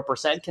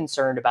 0%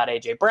 concerned about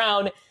A.J.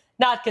 Brown.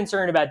 Not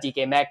concerned about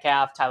DK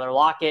Metcalf. Tyler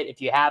Lockett, if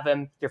you have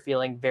him, you're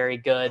feeling very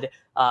good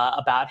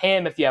about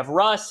him. If you have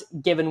Russ,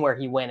 given where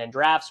he went in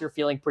drafts, you're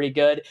feeling pretty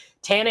good.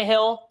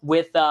 Tannehill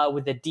with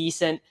a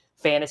decent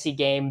fantasy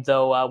game,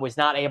 though, was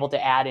not able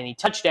to add any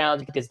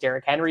touchdowns because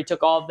Derrick Henry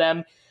took all of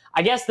them.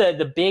 I guess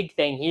the big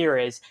thing here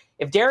is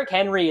if Derrick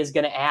Henry is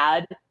going to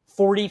add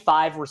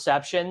 45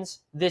 receptions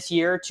this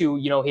year to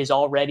his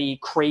already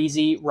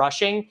crazy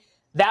rushing,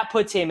 that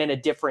puts him in a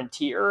different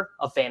tier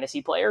of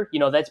fantasy player.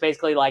 That's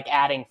basically like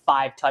adding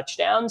 5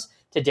 touchdowns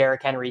to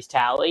Derrick Henry's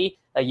tally,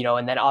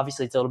 and then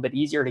obviously it's a little bit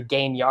easier to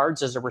gain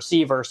yards as a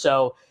receiver.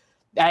 So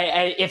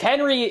if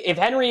Henry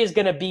is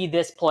going to be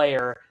this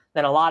player,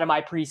 then a lot of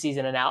my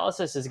preseason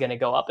analysis is going to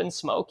go up in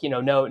smoke.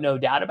 No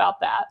doubt about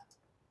that.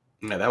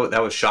 Yeah,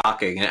 that was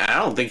shocking. And I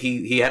don't think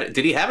he had.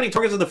 Did he have any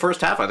targets in the first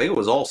half? I think it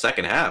was all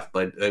second half.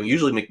 But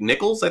usually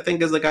McNichols, I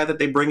think, is the guy that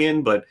they bring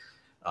in. But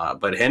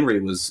Henry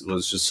was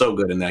just so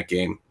good in that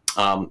game.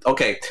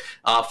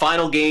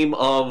 Final game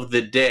of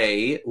the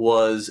day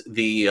was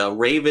the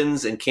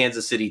Ravens and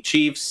Kansas City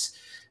Chiefs.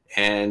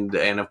 And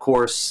of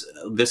course,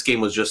 this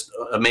game was just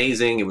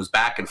amazing. It was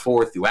back and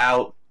forth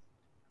throughout.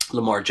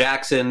 Lamar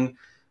Jackson,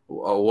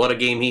 what a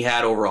game he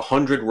had, over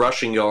 100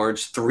 rushing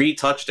yards, 3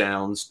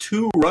 touchdowns,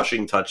 2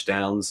 rushing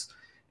touchdowns,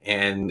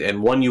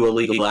 and won you a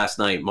league last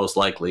night, most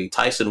likely.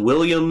 Tyson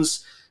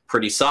Williams,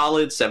 pretty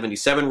solid,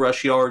 77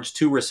 rush yards,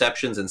 2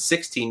 receptions, and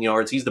 16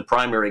 yards. He's the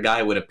primary guy,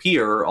 it would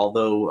appear,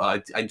 although I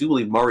do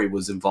believe Murray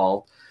was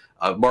involved.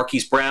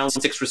 Marquise Brown,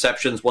 6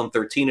 receptions,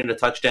 113 and a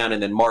touchdown,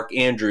 and then Mark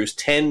Andrews,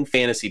 10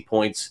 fantasy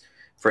points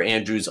for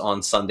Andrews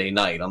on Sunday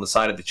night. On the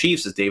side of the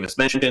Chiefs, as Davis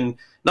mentioned,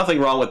 nothing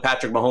wrong with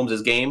Patrick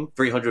Mahomes' game.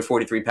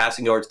 343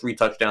 passing yards, 3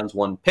 touchdowns,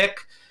 1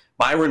 pick.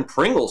 Byron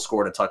Pringle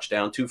scored a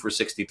touchdown, 2 for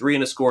 63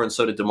 and a score, and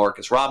so did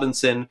Demarcus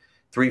Robinson,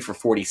 3 for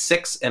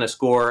 46 and a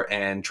score.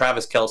 And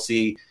Travis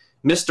Kelce,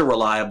 Mr.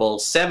 Reliable,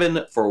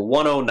 7 for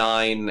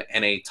 109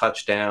 and a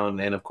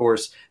touchdown. And of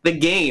course, the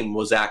game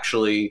was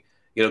actually,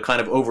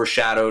 kind of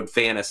overshadowed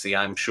fantasy,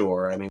 I'm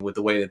sure. I mean, with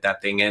the way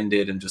that thing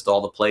ended and just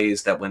all the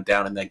plays that went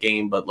down in that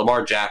game. But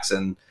Lamar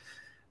Jackson,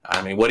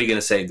 I mean, what are you going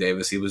to say,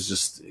 Davis? He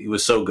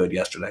was so good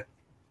yesterday.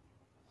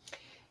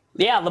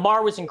 Yeah,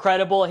 Lamar was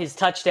incredible. His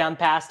touchdown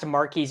pass to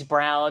Marquise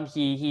Brown,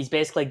 he's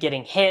basically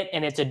getting hit,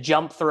 and it's a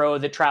jump throw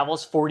that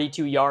travels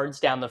 42 yards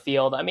down the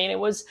field. I mean, it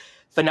was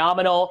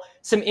phenomenal.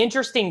 Some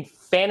interesting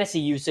fantasy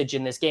usage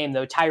in this game,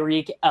 though.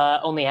 Tyreek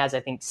only has,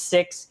 I think,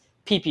 6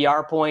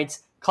 PPR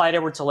points. Clyde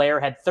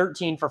Edwards-Helaire had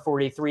 13 for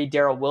 43.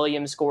 Darrell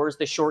Williams scores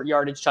the short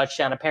yardage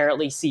touchdown.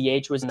 Apparently,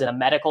 CH was in a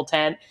medical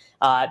tent.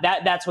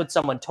 That's what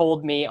someone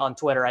told me on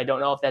Twitter. I don't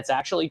know if that's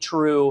actually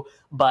true,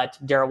 but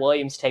Darrell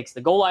Williams takes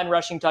the goal line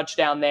rushing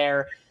touchdown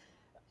there.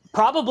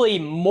 Probably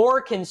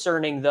more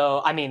concerning,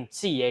 though, I mean,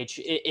 CH,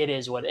 it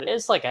is what it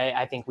is. Like,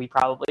 I think we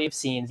probably have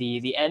seen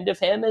the end of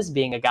him as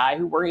being a guy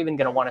who we're even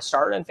going to want to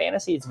start in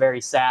fantasy. It's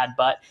very sad,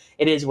 but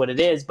it is what it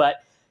is.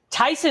 But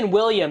Tyson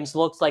Williams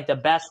looks like the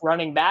best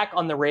running back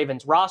on the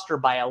Ravens roster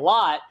by a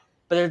lot,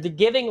 but they're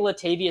giving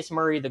Latavius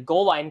Murray the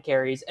goal line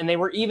carries, and they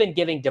were even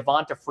giving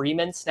Devonta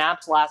Freeman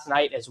snaps last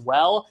night as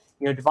well.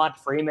 Devonta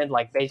Freeman,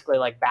 basically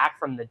back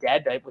from the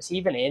dead. But was he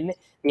even in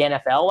the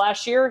NFL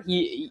last year?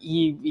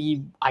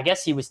 He I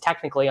guess he was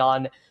technically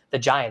on the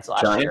Giants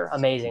last year.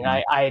 Amazing.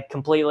 I had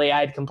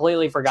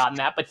completely forgotten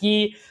that. But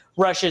he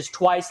rushes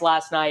twice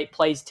last night,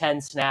 plays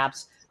 10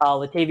 snaps.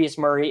 Latavius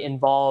Murray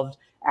involved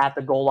at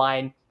the goal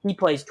line He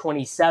plays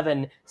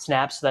 27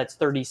 snaps, so that's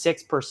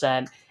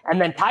 36%. And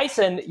then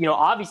Tyson,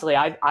 obviously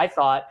I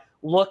thought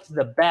looked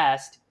the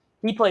best.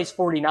 He plays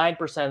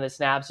 49% of the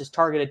snaps, is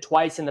targeted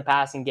twice in the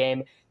passing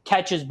game,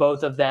 catches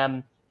both of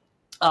them.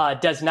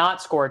 Does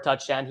not score a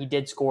touchdown. He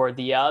did score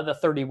the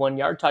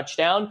 31-yard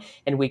touchdown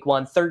in week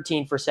 1,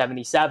 13 for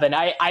 77.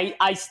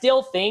 I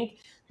still think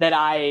that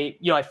I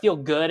feel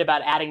good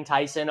about adding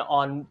Tyson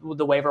on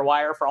the waiver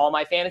wire for all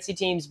my fantasy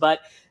teams,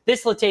 but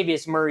this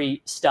Latavius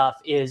Murray stuff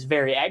is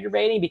very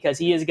aggravating because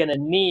he is going to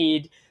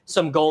need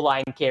some goal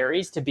line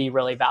carries to be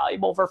really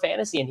valuable for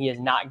fantasy, and he is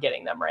not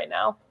getting them right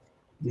now.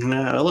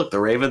 No, look, the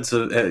Ravens,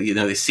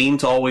 they seem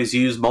to always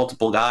use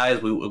multiple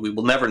guys. We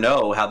will never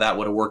know how that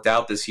would have worked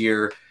out this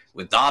year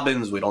with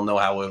Dobbins. We don't know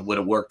how it would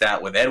have worked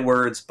out with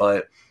Edwards,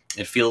 but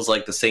it feels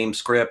like the same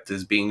script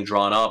is being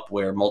drawn up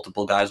where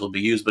multiple guys will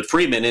be used. But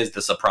Freeman is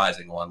the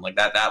surprising one. Like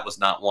that was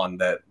not one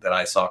that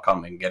I saw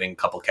coming, getting a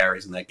couple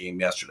carries in that game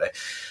yesterday.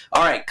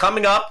 All right,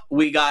 coming up,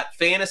 we got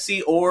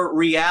fantasy or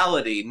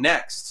reality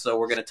next. So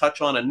we're going to touch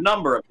on a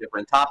number of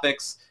different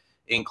topics,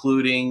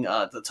 including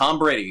the Tom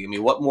Brady. I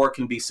mean, what more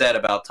can be said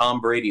about Tom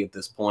Brady at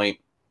this point?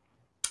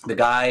 The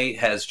guy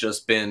has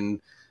just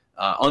been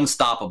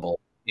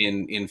unstoppable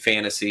in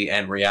fantasy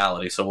and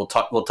reality. So we'll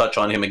touch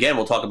on him again.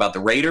 We'll talk about the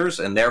Raiders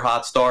and their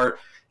hot start.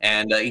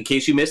 And in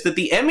case you missed it,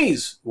 the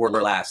Emmys were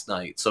last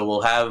night. So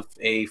we'll have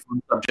a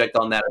fun subject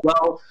on that as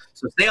well.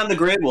 So stay on the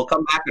grid. We'll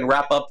come back and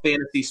wrap up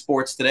fantasy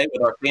sports today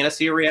with our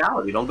fantasy or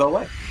reality. Don't go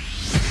away.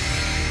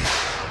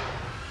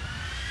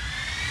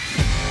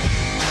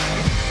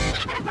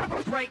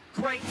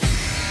 Great.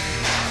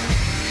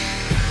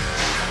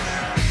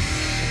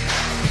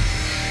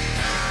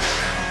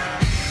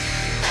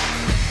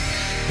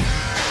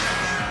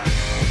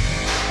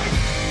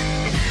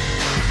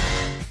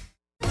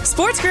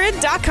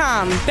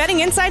 SportsGrid.com. Betting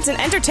insights and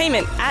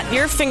entertainment at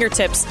your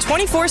fingertips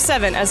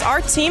 24/7 as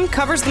our team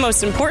covers the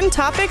most important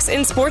topics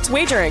in sports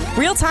wagering.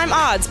 Real-time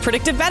odds,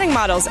 predictive betting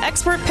models,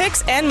 expert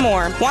picks, and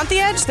more. Want the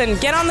edge? Then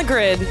get on the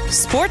grid.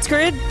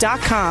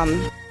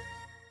 SportsGrid.com.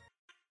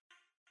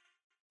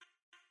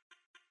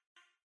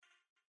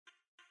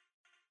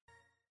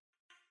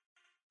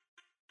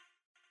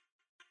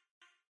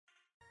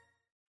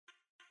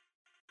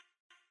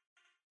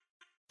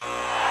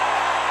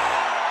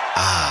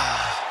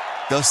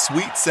 The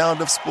sweet sound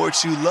of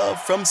sports you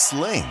love from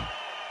Sling.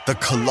 The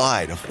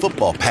collide of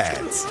football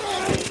pads.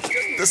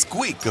 The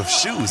squeak of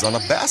shoes on a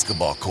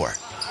basketball court.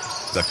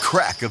 The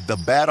crack of the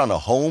bat on a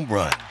home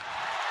run.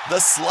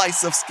 The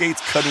slice of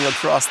skates cutting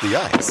across the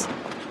ice.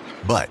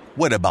 But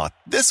what about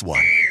this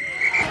one?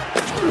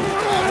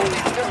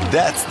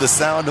 That's the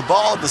sound of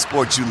all the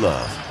sports you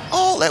love,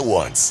 all at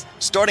once.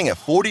 Starting at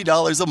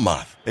 $40 a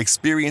month.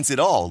 Experience it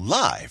all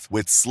live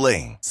with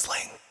Sling.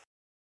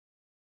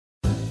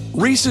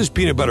 Reese's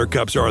Peanut Butter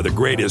Cups are the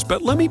greatest,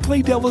 but let me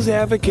play devil's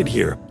advocate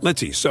here. Let's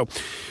see. So,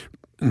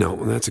 no,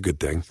 that's a good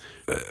thing.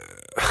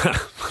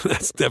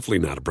 That's definitely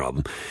not a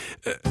problem.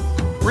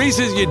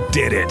 Reese's, you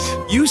did it.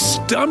 You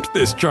stumped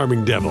this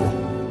charming devil.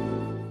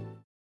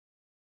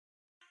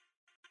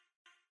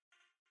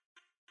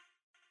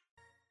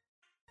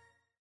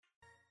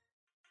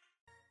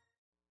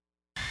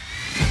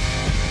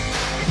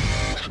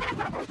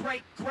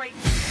 Great.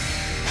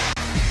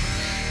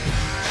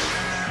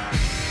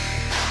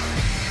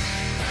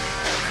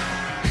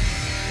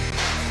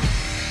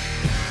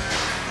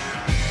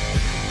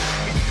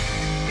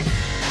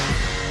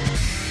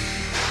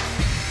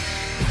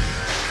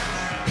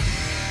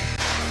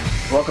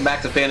 Welcome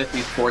back to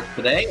Fantasy Sports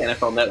Today.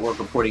 NFL Network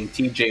reporting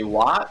TJ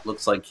Watt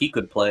looks like he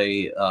could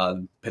play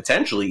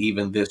potentially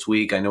even this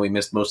week. I know he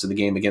missed most of the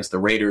game against the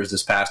Raiders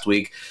this past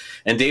week.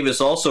 And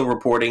Davis also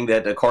reporting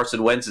that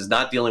Carson Wentz is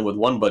not dealing with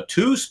one but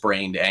two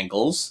sprained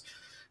ankles.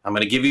 I'm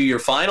going to give you your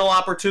final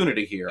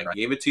opportunity here. I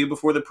gave it to you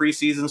before the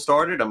preseason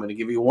started. I'm going to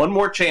give you one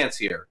more chance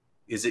here.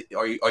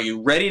 Are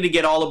you ready to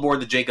get all aboard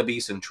the Jacob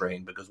Eason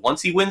train? Because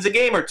once he wins a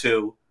game or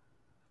two,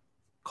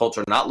 Colts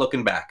are not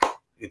looking back.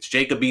 It's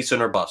Jacob Eason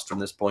or bust from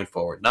this point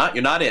forward.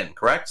 You're not in,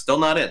 correct? Still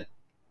not in.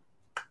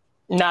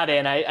 Not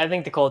in. I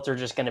think the Colts are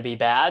just going to be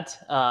bad.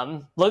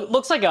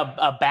 Looks like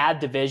a bad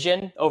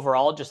division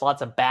overall, just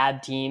lots of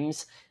bad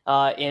teams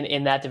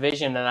in that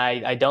division, and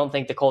I don't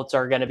think the Colts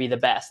are going to be the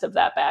best of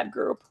that bad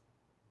group.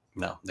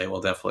 No, they will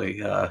definitely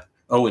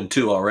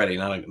 0-2 already.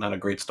 Not a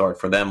great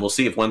start for them. We'll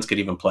see if Wentz could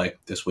even play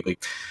this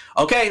week.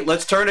 Okay,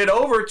 let's turn it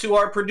over to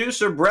our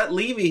producer, Brett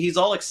Levy. He's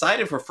all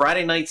excited for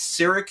Friday night's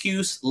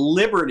Syracuse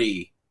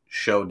Liberty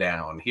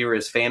showdown. Here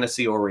is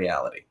fantasy or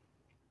reality.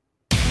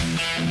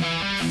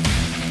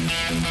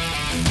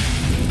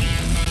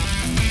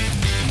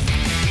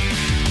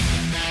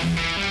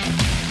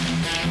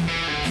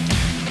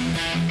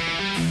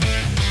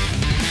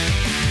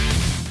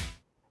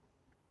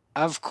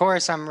 Of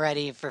course I'm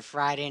ready for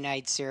Friday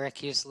night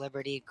Syracuse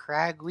Liberty.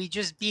 Craig, we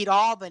just beat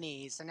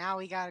Albany, so now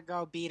we got to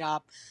go beat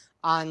up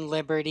on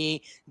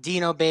Liberty.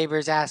 Dino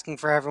Babers asking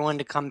for everyone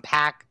to come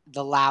pack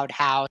the Loud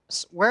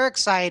House. We're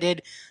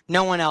excited.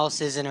 No one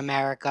else is in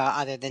America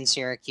other than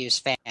Syracuse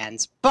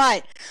fans.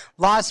 But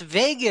Las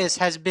Vegas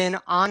has been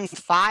on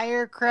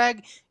fire,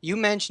 Craig. You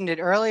mentioned it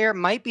earlier.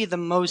 Might be the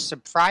most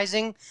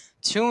surprising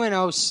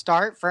 2-0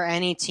 start for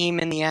any team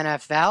in the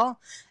NFL.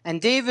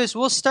 And Davis,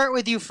 we'll start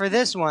with you for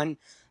this one.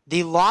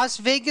 The Las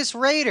Vegas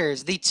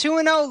Raiders, the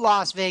 2-0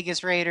 Las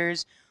Vegas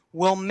Raiders,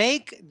 will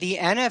make the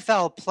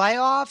NFL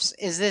playoffs.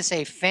 Is this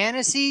a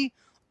fantasy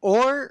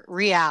or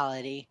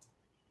reality?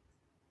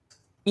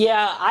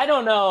 Yeah, I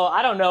don't know.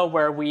 I don't know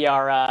where we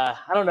are. I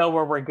don't know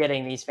where we're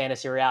getting these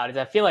fantasy realities.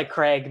 I feel like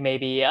Craig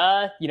maybe,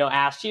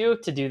 asked you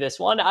to do this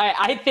one.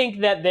 I think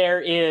that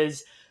there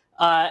is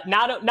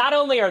not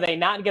only are they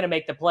not going to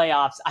make the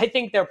playoffs, I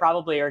think they're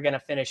probably are going to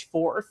finish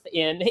fourth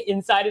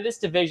inside of this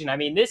division. I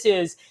mean, this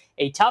is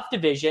a tough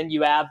division.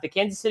 You have the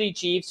Kansas City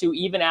Chiefs, who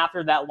even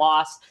after that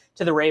loss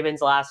to the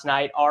Ravens last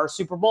night are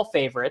Super Bowl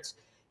favorites.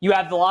 You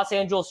have the Los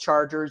Angeles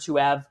Chargers, who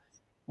have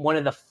one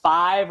of the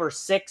 5 or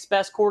 6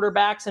 best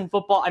quarterbacks in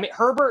football. I mean,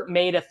 Herbert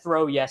made a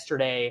throw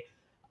yesterday,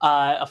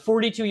 a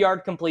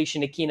 42-yard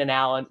completion to Keenan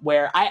Allen,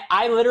 where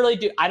I literally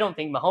do. I don't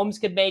think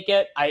Mahomes could make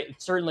it. I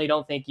certainly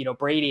don't think,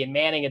 Brady and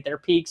Manning at their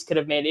peaks could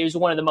have made it. It was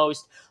one of the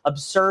most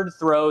absurd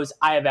throws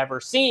I have ever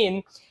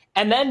seen.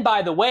 And then,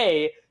 by the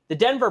way, the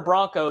Denver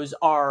Broncos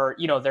are,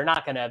 they're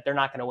not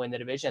gonna win the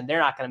division. They're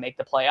not gonna make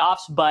the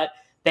playoffs, but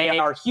they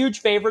are huge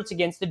favorites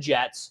against the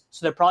Jets,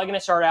 so they're probably going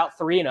to start out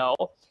 3-0.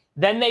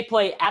 Then they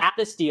play at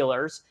the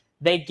Steelers.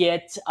 They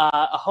get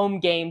a home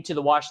game to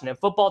the Washington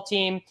football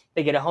team.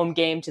 They get a home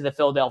game to the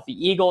Philadelphia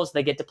Eagles.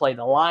 They get to play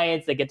the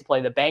Lions. They get to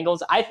play the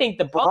Bengals. I think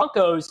the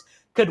Broncos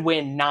could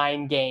win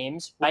 9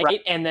 games,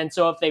 right? And then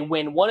so if they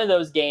win one of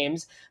those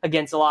games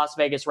against the Las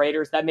Vegas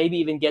Raiders, that maybe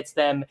even gets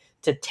them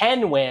to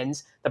 10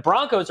 wins. The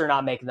Broncos are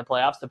not making the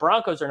playoffs. The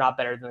Broncos are not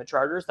better than the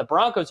Chargers. The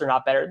Broncos are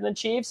not better than the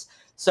Chiefs.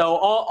 So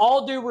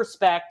all due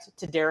respect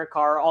to Derek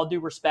Carr, all due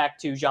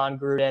respect to Jon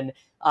Gruden,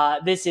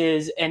 this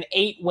is an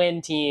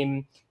 8-win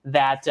team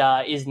that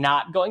is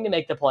not going to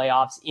make the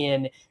playoffs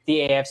in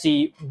the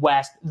AFC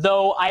West.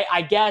 Though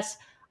I guess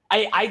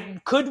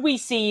could we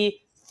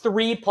see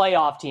 3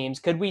 playoff teams?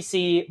 Could we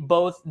see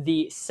both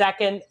the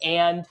second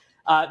and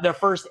the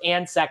first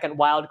and second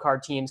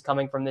wildcard teams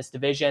coming from this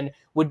division?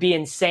 Would be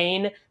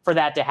insane for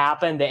that to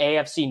happen. The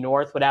AFC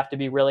North would have to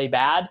be really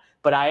bad,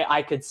 but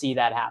I could see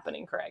that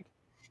happening, Craig.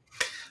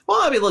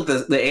 Well, I mean, look,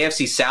 the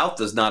AFC South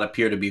does not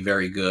appear to be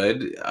very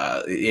good.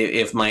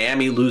 If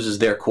Miami loses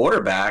their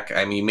quarterback,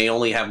 I mean, you may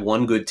only have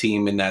one good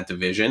team in that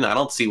division. I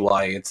don't see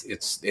why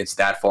it's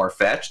that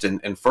far-fetched.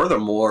 And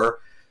furthermore,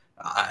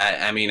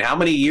 I mean, how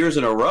many years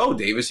in a row,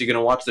 Davis, you're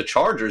going to watch the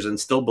Chargers and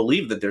still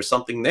believe that there's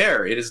something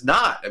there? It is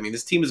not. I mean,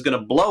 this team is going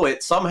to blow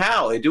it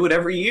somehow. They do it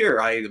every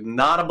year. I am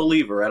not a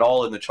believer at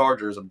all in the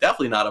Chargers. I'm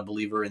definitely not a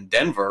believer in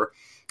Denver.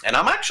 And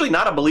I'm actually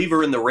not a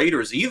believer in the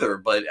Raiders either.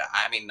 But,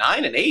 I mean,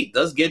 9-8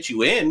 does get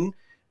you in.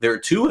 They're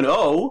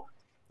 2-0.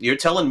 You're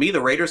telling me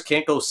the Raiders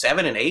can't go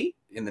 7-8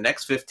 in the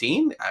next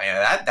 15? I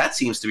mean, that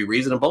seems to be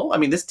reasonable. I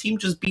mean, this team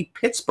just beat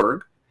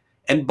Pittsburgh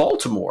and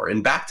Baltimore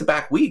in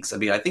back-to-back weeks. I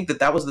mean, I think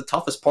that was the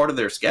toughest part of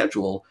their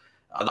schedule.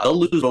 They'll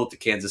lose both to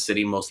Kansas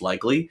City most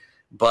likely.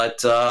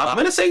 But I'm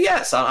going to say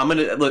yes. I'm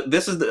going to look.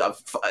 This is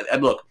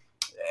look,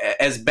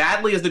 as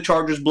badly as the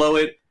Chargers blow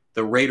it,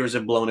 the Raiders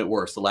have blown it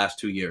worse the last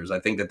 2 years. I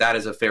think that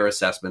is a fair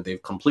assessment.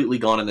 They've completely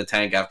gone in the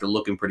tank after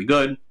looking pretty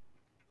good.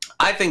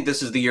 I think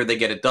this is the year they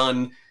get it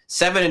done.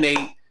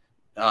 7-8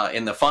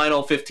 in the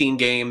final 15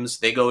 games.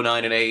 They go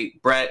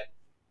 9-8. Brett,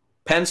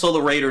 pencil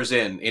the Raiders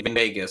in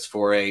Vegas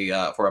for a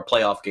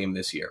playoff game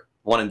this year.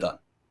 One and done.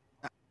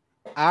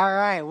 All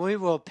right, we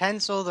will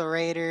pencil the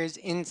Raiders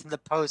into the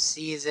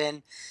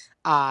postseason,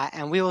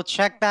 and we will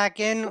check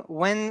back in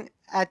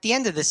at the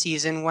end of the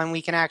season when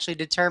we can actually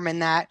determine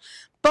that.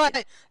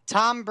 But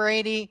Tom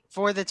Brady,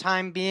 for the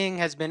time being,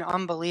 has been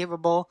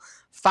unbelievable.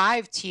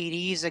 5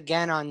 TDs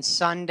again on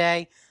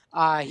Sunday.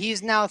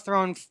 He's now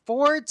thrown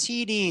 4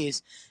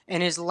 TDs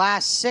in his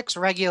last 6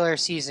 regular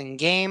season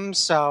games.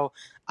 So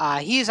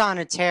he's on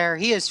a tear.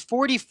 He is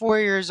 44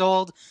 years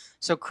old.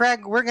 So,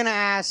 Craig, we're going to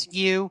ask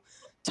you,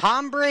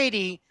 Tom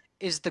Brady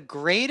is the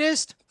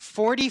greatest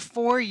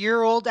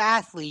 44-year-old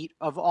athlete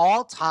of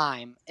all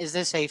time. Is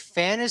this a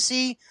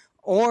fantasy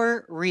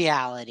or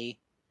reality?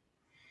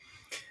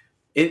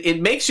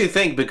 It makes you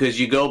think, because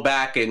you go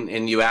back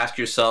and you ask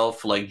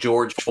yourself, like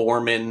George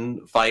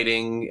Foreman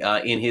fighting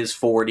in his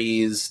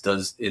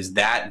 40s, is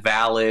that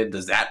valid?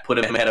 Does that put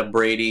him ahead of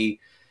Brady?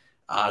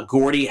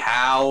 Gordie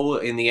Howe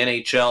in the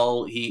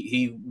NHL,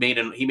 he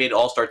made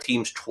All-Star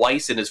teams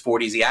twice in his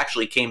 40s. He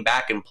actually came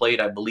back and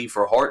played, I believe,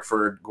 for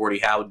Hartford. Gordie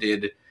Howe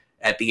did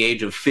at the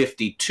age of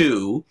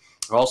 52.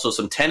 There are also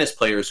some tennis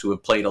players who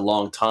have played a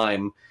long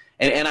time.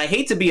 And I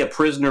hate to be a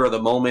prisoner of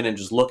the moment and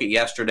just look at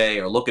yesterday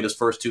or look at his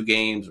first 2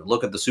 games or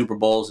look at the Super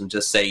Bowls and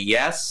just say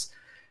yes.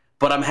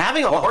 but I'm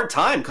having a hard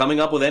time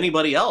coming up with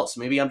anybody else.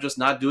 Maybe I'm just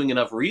not doing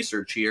enough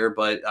research here,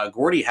 but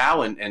Gordie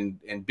Howe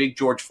and Big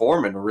George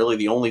Foreman are really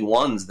the only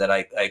ones that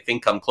I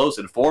think come close.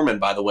 And Foreman,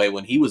 by the way,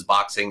 when he was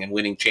boxing and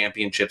winning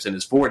championships in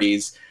his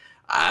 40s,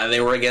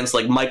 they were against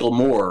like Michael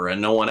Moore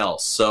and no one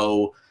else.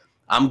 So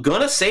I'm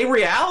going to say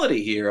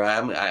reality here.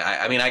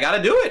 I mean, I got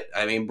to do it.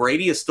 I mean,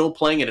 Brady is still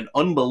playing at an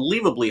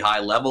unbelievably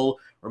high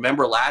level.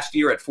 Remember last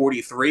year at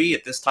 43,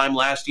 at this time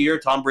last year,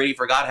 Tom Brady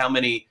forgot how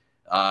many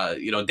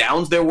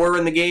downs there were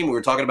in the game. We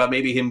were talking about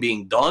maybe him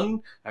being done.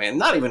 I mean,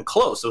 not even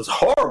close. It was a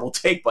horrible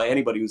take by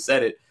anybody who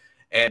said it.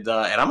 And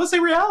I'm going to say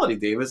reality,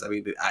 Davis. I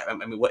mean,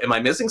 am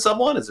I missing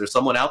someone? Is there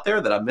someone out there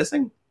that I'm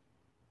missing?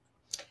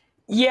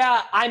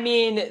 Yeah, I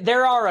mean,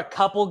 there are a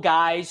couple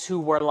guys who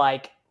were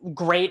like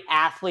great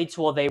athletes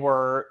while they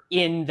were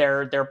in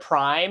their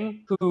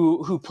prime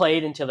who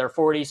played until their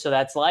 40s. So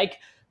that's like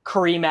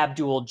Kareem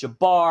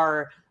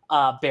Abdul-Jabbar,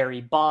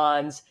 Barry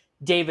Bonds,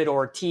 David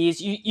Ortiz.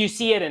 You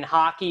see it in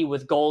hockey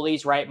with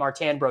goalies, right?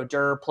 Martin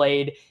Brodeur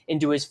played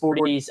into his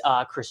 40s.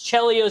 Chris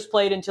Chelios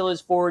played until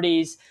his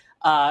 40s.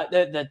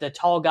 The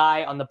tall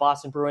guy on the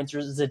Boston Bruins,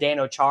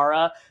 Zdeno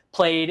Chara,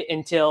 played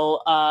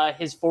until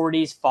his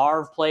 40s.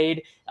 Favre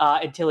played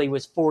until he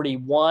was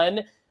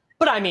 41.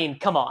 But I mean,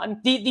 come on.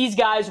 These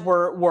guys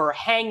were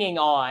hanging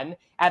on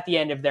at the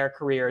end of their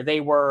career.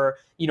 They were,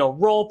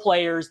 role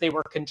players. They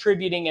were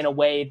contributing in a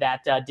way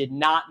that did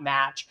not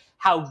match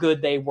how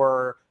good they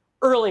were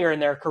earlier in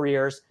their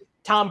careers.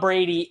 Tom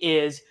Brady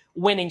is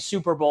winning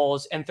Super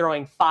Bowls and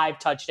throwing 5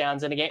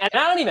 touchdowns in a game. And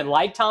I don't even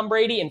like Tom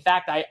Brady. In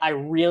fact, I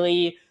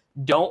really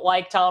don't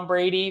like Tom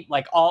Brady.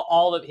 Like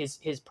all of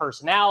his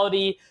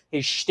personality,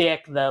 his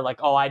shtick,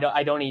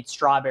 I don't eat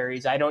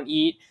strawberries. I don't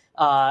eat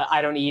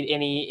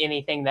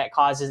anything that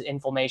causes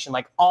inflammation.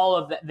 Like all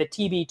of the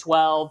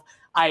TB12.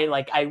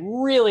 I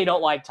really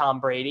don't like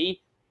Tom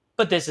Brady.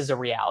 But this is a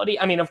reality.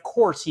 I mean, of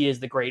course, he is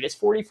the greatest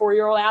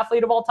 44-year-old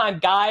athlete of all time.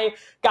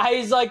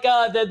 Guys like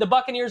the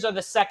Buccaneers are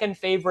the second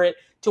favorite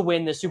to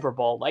win the Super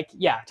Bowl. Like,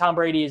 yeah, Tom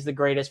Brady is the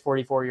greatest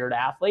 44-year-old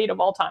athlete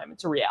of all time.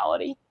 It's a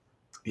reality.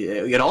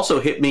 Yeah, it also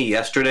hit me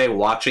yesterday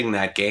watching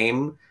that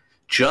game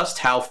just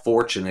how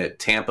fortunate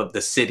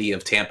the city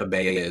of Tampa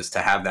Bay is to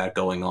have that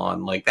going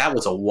on. Like, that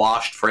was a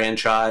washed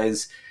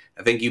franchise.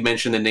 I think you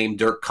mentioned the name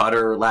Dirk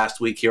Cutter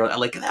last week here.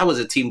 Like, that was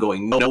a team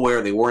going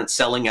nowhere. They weren't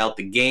selling out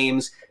the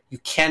games. You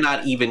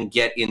cannot even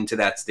get into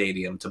that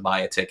stadium to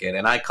buy a ticket.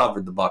 And I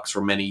covered the Bucs for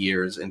many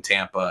years in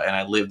Tampa, and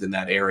I lived in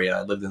that area.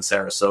 I lived in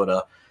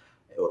Sarasota.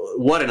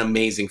 What an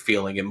amazing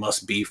feeling it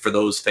must be for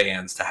those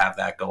fans to have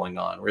that going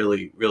on.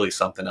 Really, really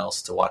something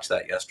else to watch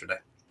that yesterday.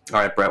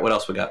 All right, Brett, what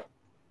else we got?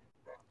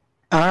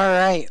 All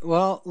right.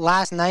 Well,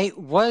 last night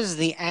was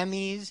the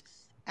Emmys.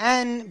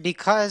 And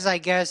because I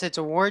guess it's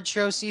award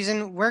show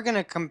season, we're going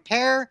to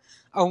compare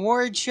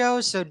award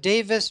shows. So,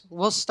 Davis,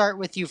 we'll start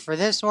with you for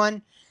this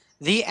one.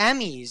 The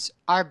Emmys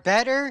are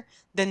better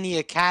than the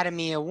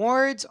Academy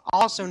Awards,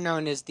 also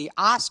known as the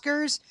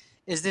Oscars.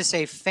 Is this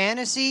a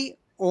fantasy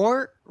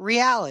or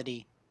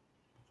reality?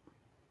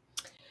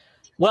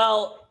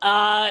 Well,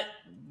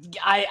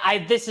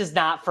 this is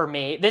not for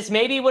me. This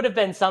maybe would have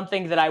been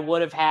something that I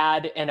would have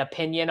had an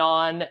opinion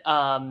on,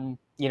 I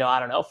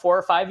don't know, 4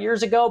 or 5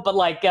 years ago.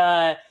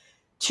 But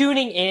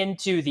tuning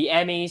into the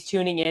Emmys,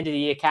 tuning into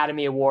the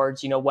Academy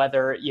Awards,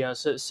 whether,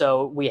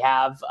 so we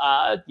have,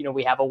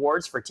 we have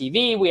awards for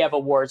TV, we have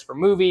awards for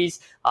movies.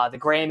 The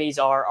Grammys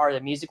are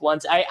the music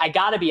ones. I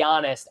gotta be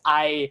honest.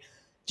 I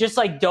just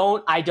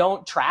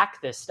don't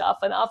track this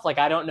stuff enough. Like,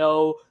 I don't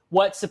know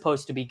what's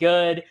supposed to be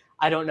good.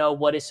 I don't know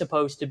what is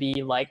supposed to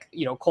be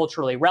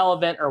culturally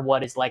relevant or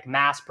what is like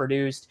mass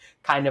produced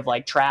kind of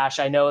like trash.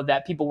 I know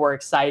that people were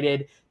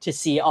excited to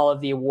see all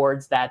of the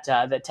awards that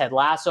Ted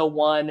Lasso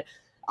won.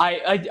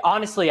 I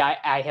honestly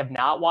have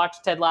not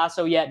watched Ted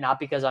Lasso yet, not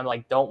because I'm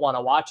don't want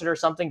to watch it or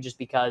something, just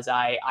because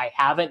I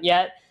haven't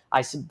yet.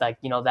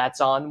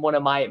 That's on one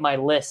of my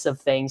lists of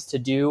things to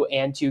do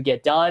and to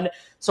get done.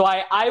 So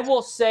I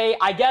will say,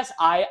 I guess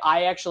I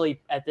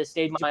actually at this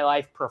stage of my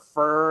life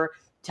prefer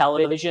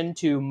television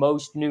to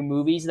most new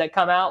movies that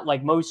come out.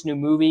 Like, most new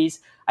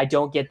movies I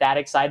don't get that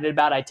excited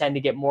about. I tend to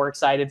get more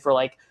excited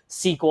for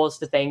sequels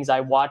to things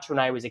I watched when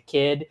I was a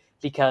kid,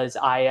 because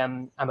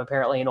I'm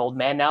apparently an old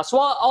man now. So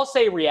I'll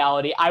say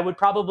reality. I would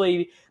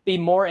probably be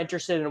more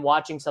interested in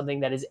watching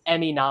something that is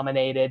Emmy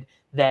nominated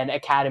than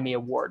Academy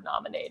Award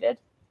nominated.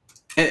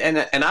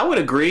 And I would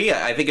agree.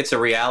 I think it's a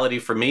reality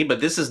for me, but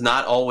this is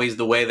not always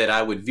the way that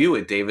I would view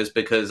it, Davis,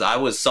 because I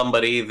was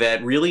somebody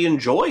that really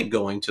enjoyed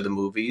going to the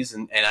movies,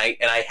 and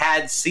I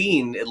had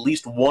seen at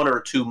least 1 or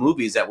 2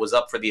 movies that was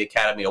up for the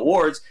Academy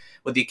Awards.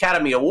 What the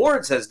Academy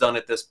Awards has done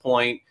at this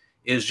point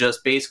is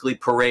just basically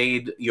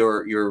parade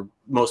your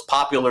most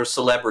popular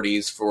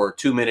celebrities for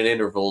 2-minute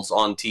intervals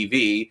on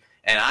TV,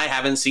 and I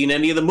haven't seen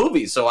any of the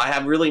movies, so I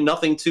have really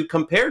nothing to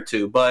compare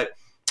to. But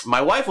my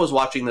wife was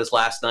watching this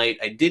last night.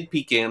 I did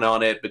peek in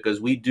on it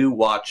because we do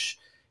watch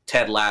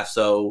Ted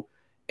Lasso,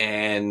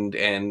 and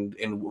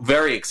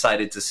very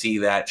excited to see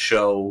that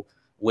show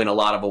win a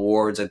lot of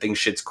awards. I think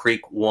Schitt's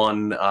Creek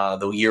won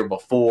the year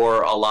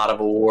before a lot of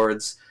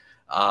awards.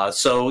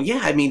 So yeah,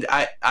 I mean,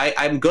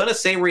 I'm gonna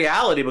say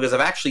reality because I've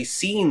actually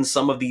seen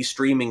some of these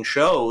streaming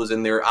shows,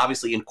 and they're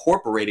obviously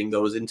incorporating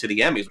those into the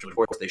Emmys, which of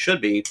course they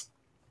should be.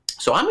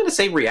 So I'm gonna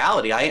say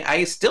reality.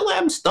 I still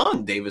am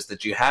stunned, Davis,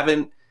 that you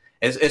haven't,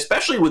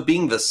 especially with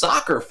being the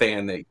soccer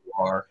fan that you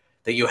are,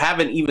 that you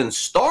haven't even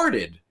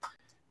started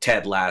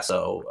Ted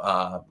Lasso.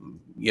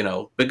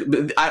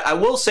 But I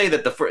will say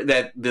that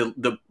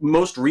the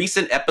most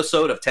recent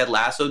episode of Ted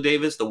Lasso,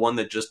 Davis, the one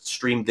that just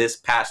streamed this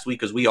past week,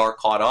 because we are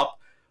caught up,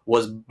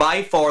 was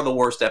by far the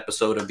worst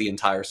episode of the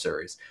entire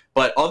series.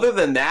 But other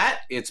than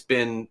that, it's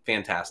been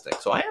fantastic.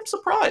 So I am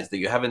surprised that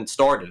you haven't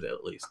started it,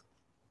 at least.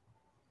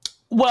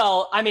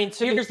 Well, I mean,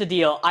 so here's the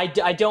deal. I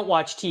don't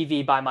watch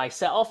TV by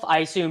myself. I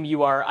assume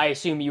you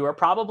are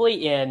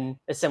probably in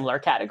a similar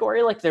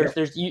category. Like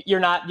there's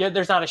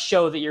not a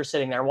show that you're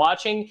sitting there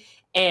watching.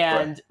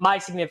 And right. My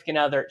significant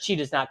other, she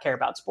does not care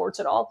about sports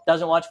at all.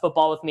 Doesn't watch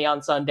football with me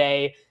on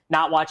Sunday.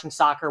 Not watching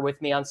soccer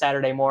with me on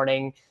Saturday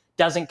morning.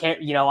 Doesn't care.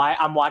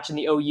 I'm watching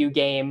the OU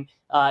game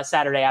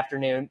Saturday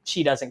afternoon.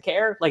 She doesn't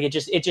care. Like it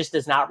just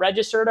does not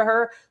register to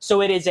her.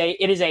 So it is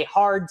a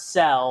hard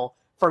sell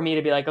for me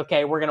to be like,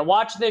 okay, we're gonna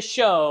watch this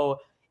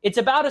show. It's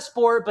about a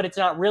sport, but it's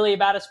not really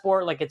about a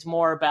sport. Like it's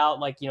more about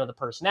the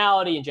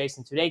personality. And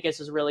Jason Sudeikis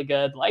is really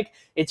good. Like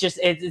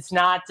it's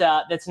not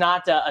that's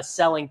not a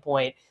selling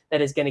point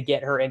that is going to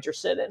get her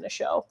interested in a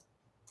show.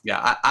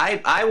 Yeah,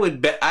 I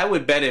would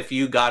bet if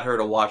you got her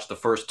to watch the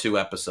first 2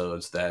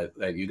 episodes that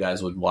you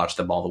guys would watch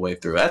them all the way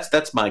through.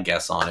 That's my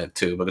guess on it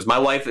too, because my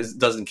wife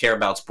doesn't care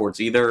about sports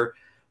either,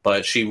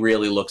 but she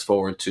really looks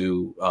forward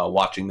to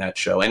watching that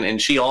show.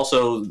 And she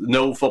also,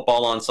 no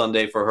football on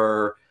Sunday for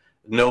her,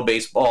 no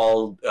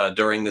baseball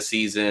during the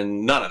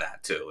season, none of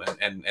that too.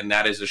 And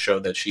that is a show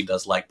that she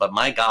does like. But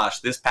my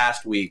gosh, this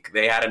past week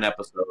they had an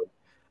episode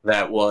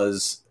that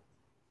was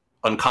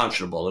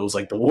unconscionable. It was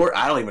like the war.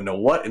 I don't even know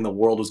what in the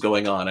world was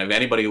going on. If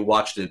anybody who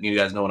watched it, you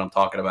guys know what I'm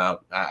talking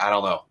about. I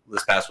don't know.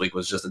 This past week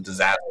was just a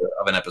disaster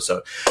of an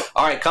episode.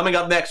 All right, coming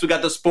up next, we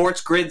got the Sports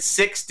Grid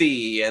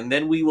 60, and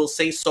then we will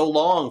say so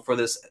long for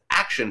this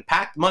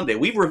action-packed Monday.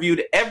 We've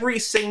reviewed every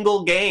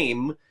single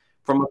game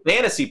from a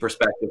fantasy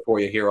perspective for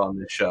you here on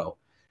this show.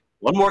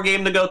 One more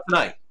game to go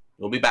tonight.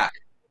 We'll be back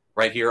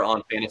right here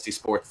on Fantasy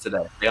Sports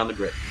Today. Stay on the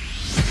grid.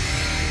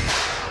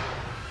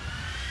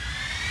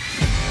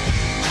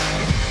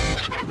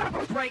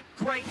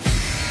 Great.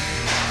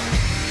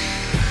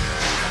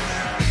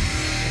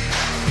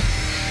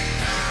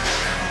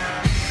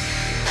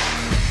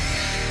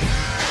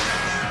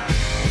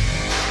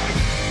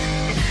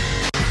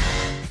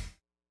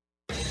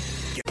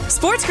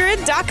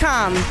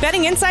 SportsGrid.com.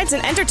 Betting insights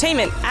and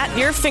entertainment at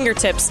your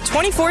fingertips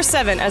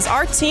 24/7 as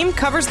our team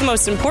covers the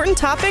most important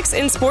topics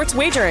in sports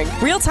wagering.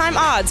 Real-time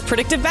odds,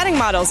 predictive betting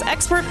models,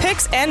 expert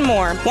picks, and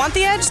more. Want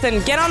the edge?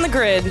 Then get on the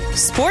grid.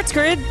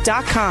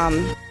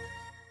 SportsGrid.com.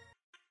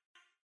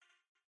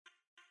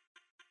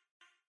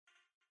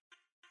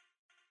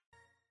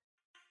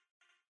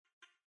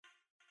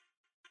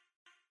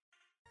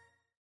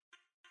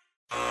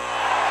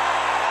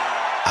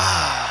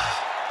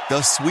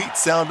 The sweet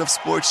sound of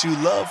sports you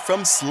love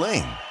from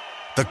Sling.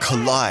 The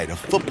collide of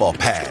football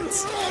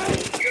pads.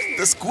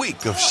 The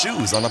squeak of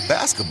shoes on a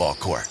basketball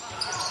court.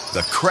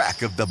 The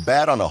crack of the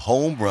bat on a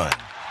home run.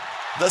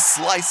 The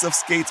slice of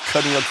skates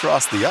cutting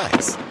across the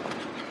ice.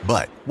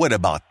 But what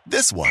about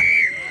this one?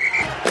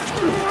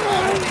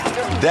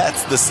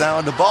 That's the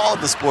sound of all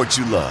the sports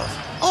you love,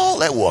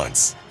 all at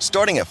once.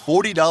 Starting at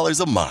 $40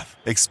 a month.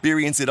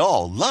 Experience it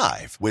all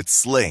live with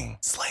Sling.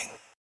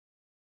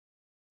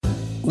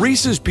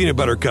 Reese's Peanut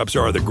Butter Cups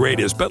are the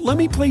greatest, but let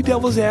me play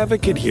devil's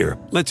advocate here.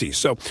 Let's see.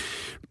 So,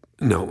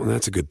 no,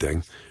 that's a good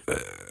thing.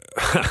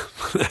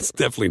 That's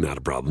definitely not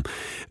a problem.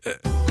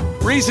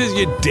 Reese's,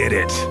 you did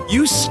it.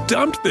 You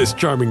stumped this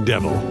charming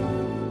devil.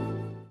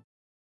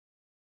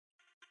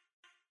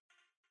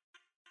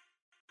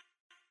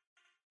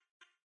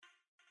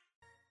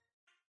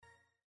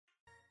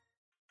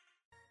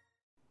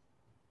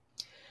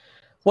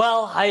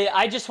 Well,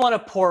 I just want to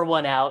pour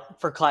one out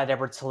for Clyde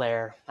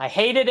Edwards-Helaire. I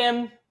hated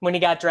him when he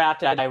got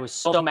drafted. I was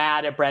so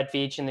mad at Brett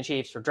Veach and the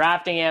Chiefs for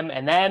drafting him.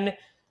 And then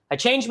I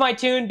changed my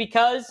tune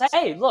because,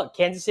 hey, look,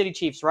 Kansas City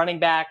Chiefs running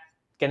back,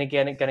 gonna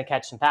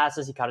catch some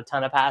passes. He caught a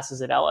ton of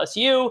passes at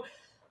LSU.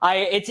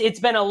 It's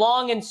been a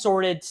long and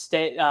sordid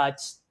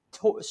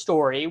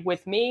story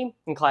with me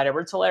and Clyde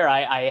Edwards-Helaire.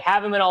 I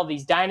have him in all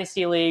these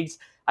dynasty leagues.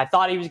 I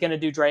thought he was going to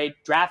do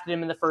great. Drafted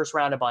him in the first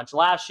round a bunch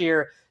last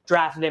year.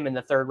 Drafted him in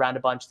the third round a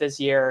bunch this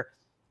year.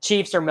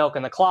 Chiefs are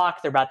milking the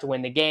clock. They're about to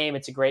win the game.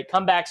 It's a great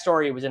comeback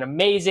story. It was an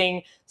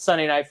amazing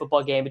Sunday night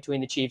football game between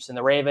the Chiefs and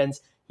the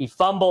Ravens. He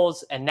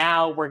fumbles, and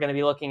now we're going to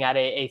be looking at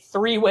a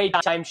three-way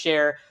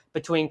timeshare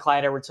between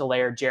Clyde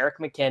Edwards-Helaire, Jerick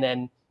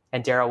McKinnon,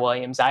 and Darrell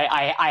Williams.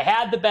 I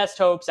had the best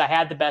hopes. I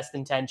had the best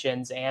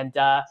intentions, and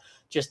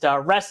just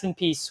rest in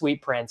peace,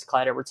 sweet prince,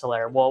 Clyde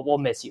Edwards-Helaire. We'll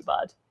miss you,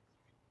 bud.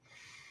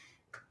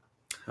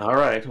 All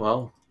right,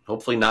 well,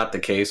 Hopefully not the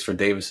case for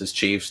Davis's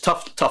Chiefs.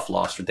 Tough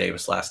loss for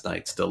Davis last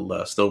night.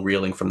 Still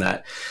reeling from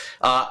that.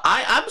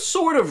 I'm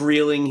sort of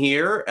reeling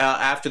here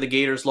after the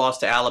Gators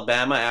lost to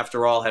Alabama.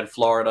 After all, had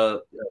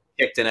Florida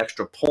kicked an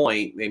extra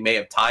point, they may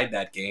have tied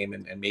that game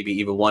and maybe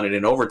even won it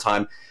in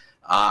overtime.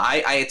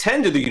 I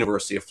attended the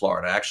University of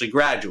Florida. I actually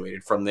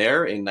graduated from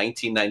there in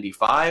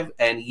 1995.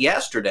 And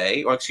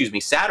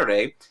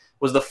Saturday,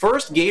 was the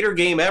first Gator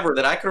game ever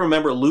that I can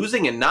remember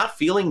losing and not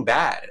feeling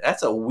bad.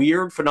 That's a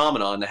weird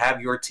phenomenon to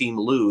have your team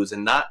lose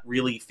and not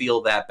really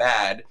feel that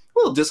bad. A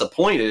little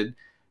disappointed,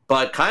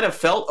 but kind of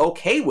felt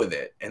okay with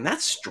it. And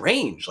that's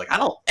strange. Like, I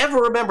don't ever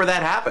remember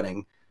that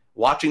happening,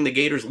 watching the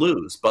Gators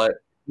lose. But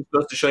it's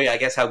supposed to show you, I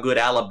guess, how good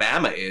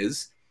Alabama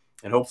is.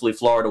 And hopefully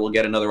Florida will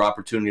get another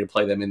opportunity to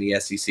play them in the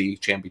SEC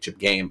championship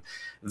game.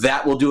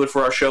 That will do it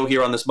for our show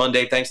here on this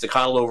Monday. Thanks to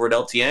Connell over at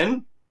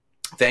LTN.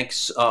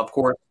 Thanks, of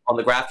course, on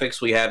the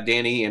graphics. We have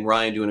Danny and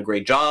Ryan doing a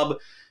great job.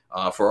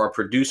 For our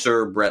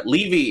producer, Brett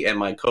Levy, and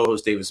my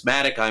co-host, Davis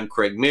Maddock, I'm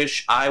Craig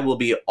Mish. I will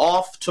be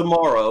off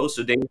tomorrow,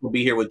 so Davis will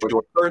be here with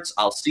George Kurtz.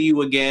 I'll see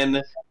you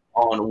again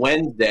on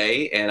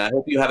Wednesday, and I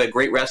hope you have a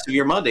great rest of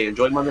your Monday.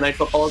 Enjoy Monday Night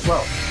Football as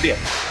well. See ya.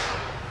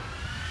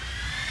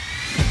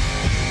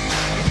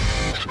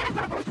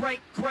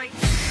 Great.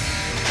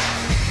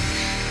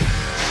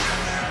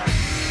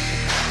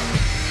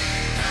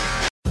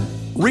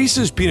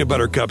 Reese's Peanut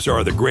Butter Cups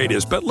are the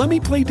greatest, but let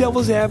me play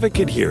devil's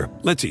advocate here.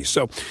 Let's see.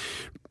 So,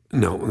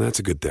 no, that's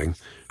a good thing.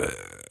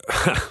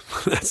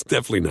 That's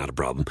definitely not a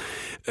problem.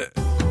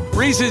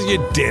 Reese's,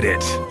 you did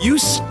it. You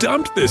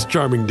stumped this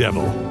charming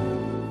devil.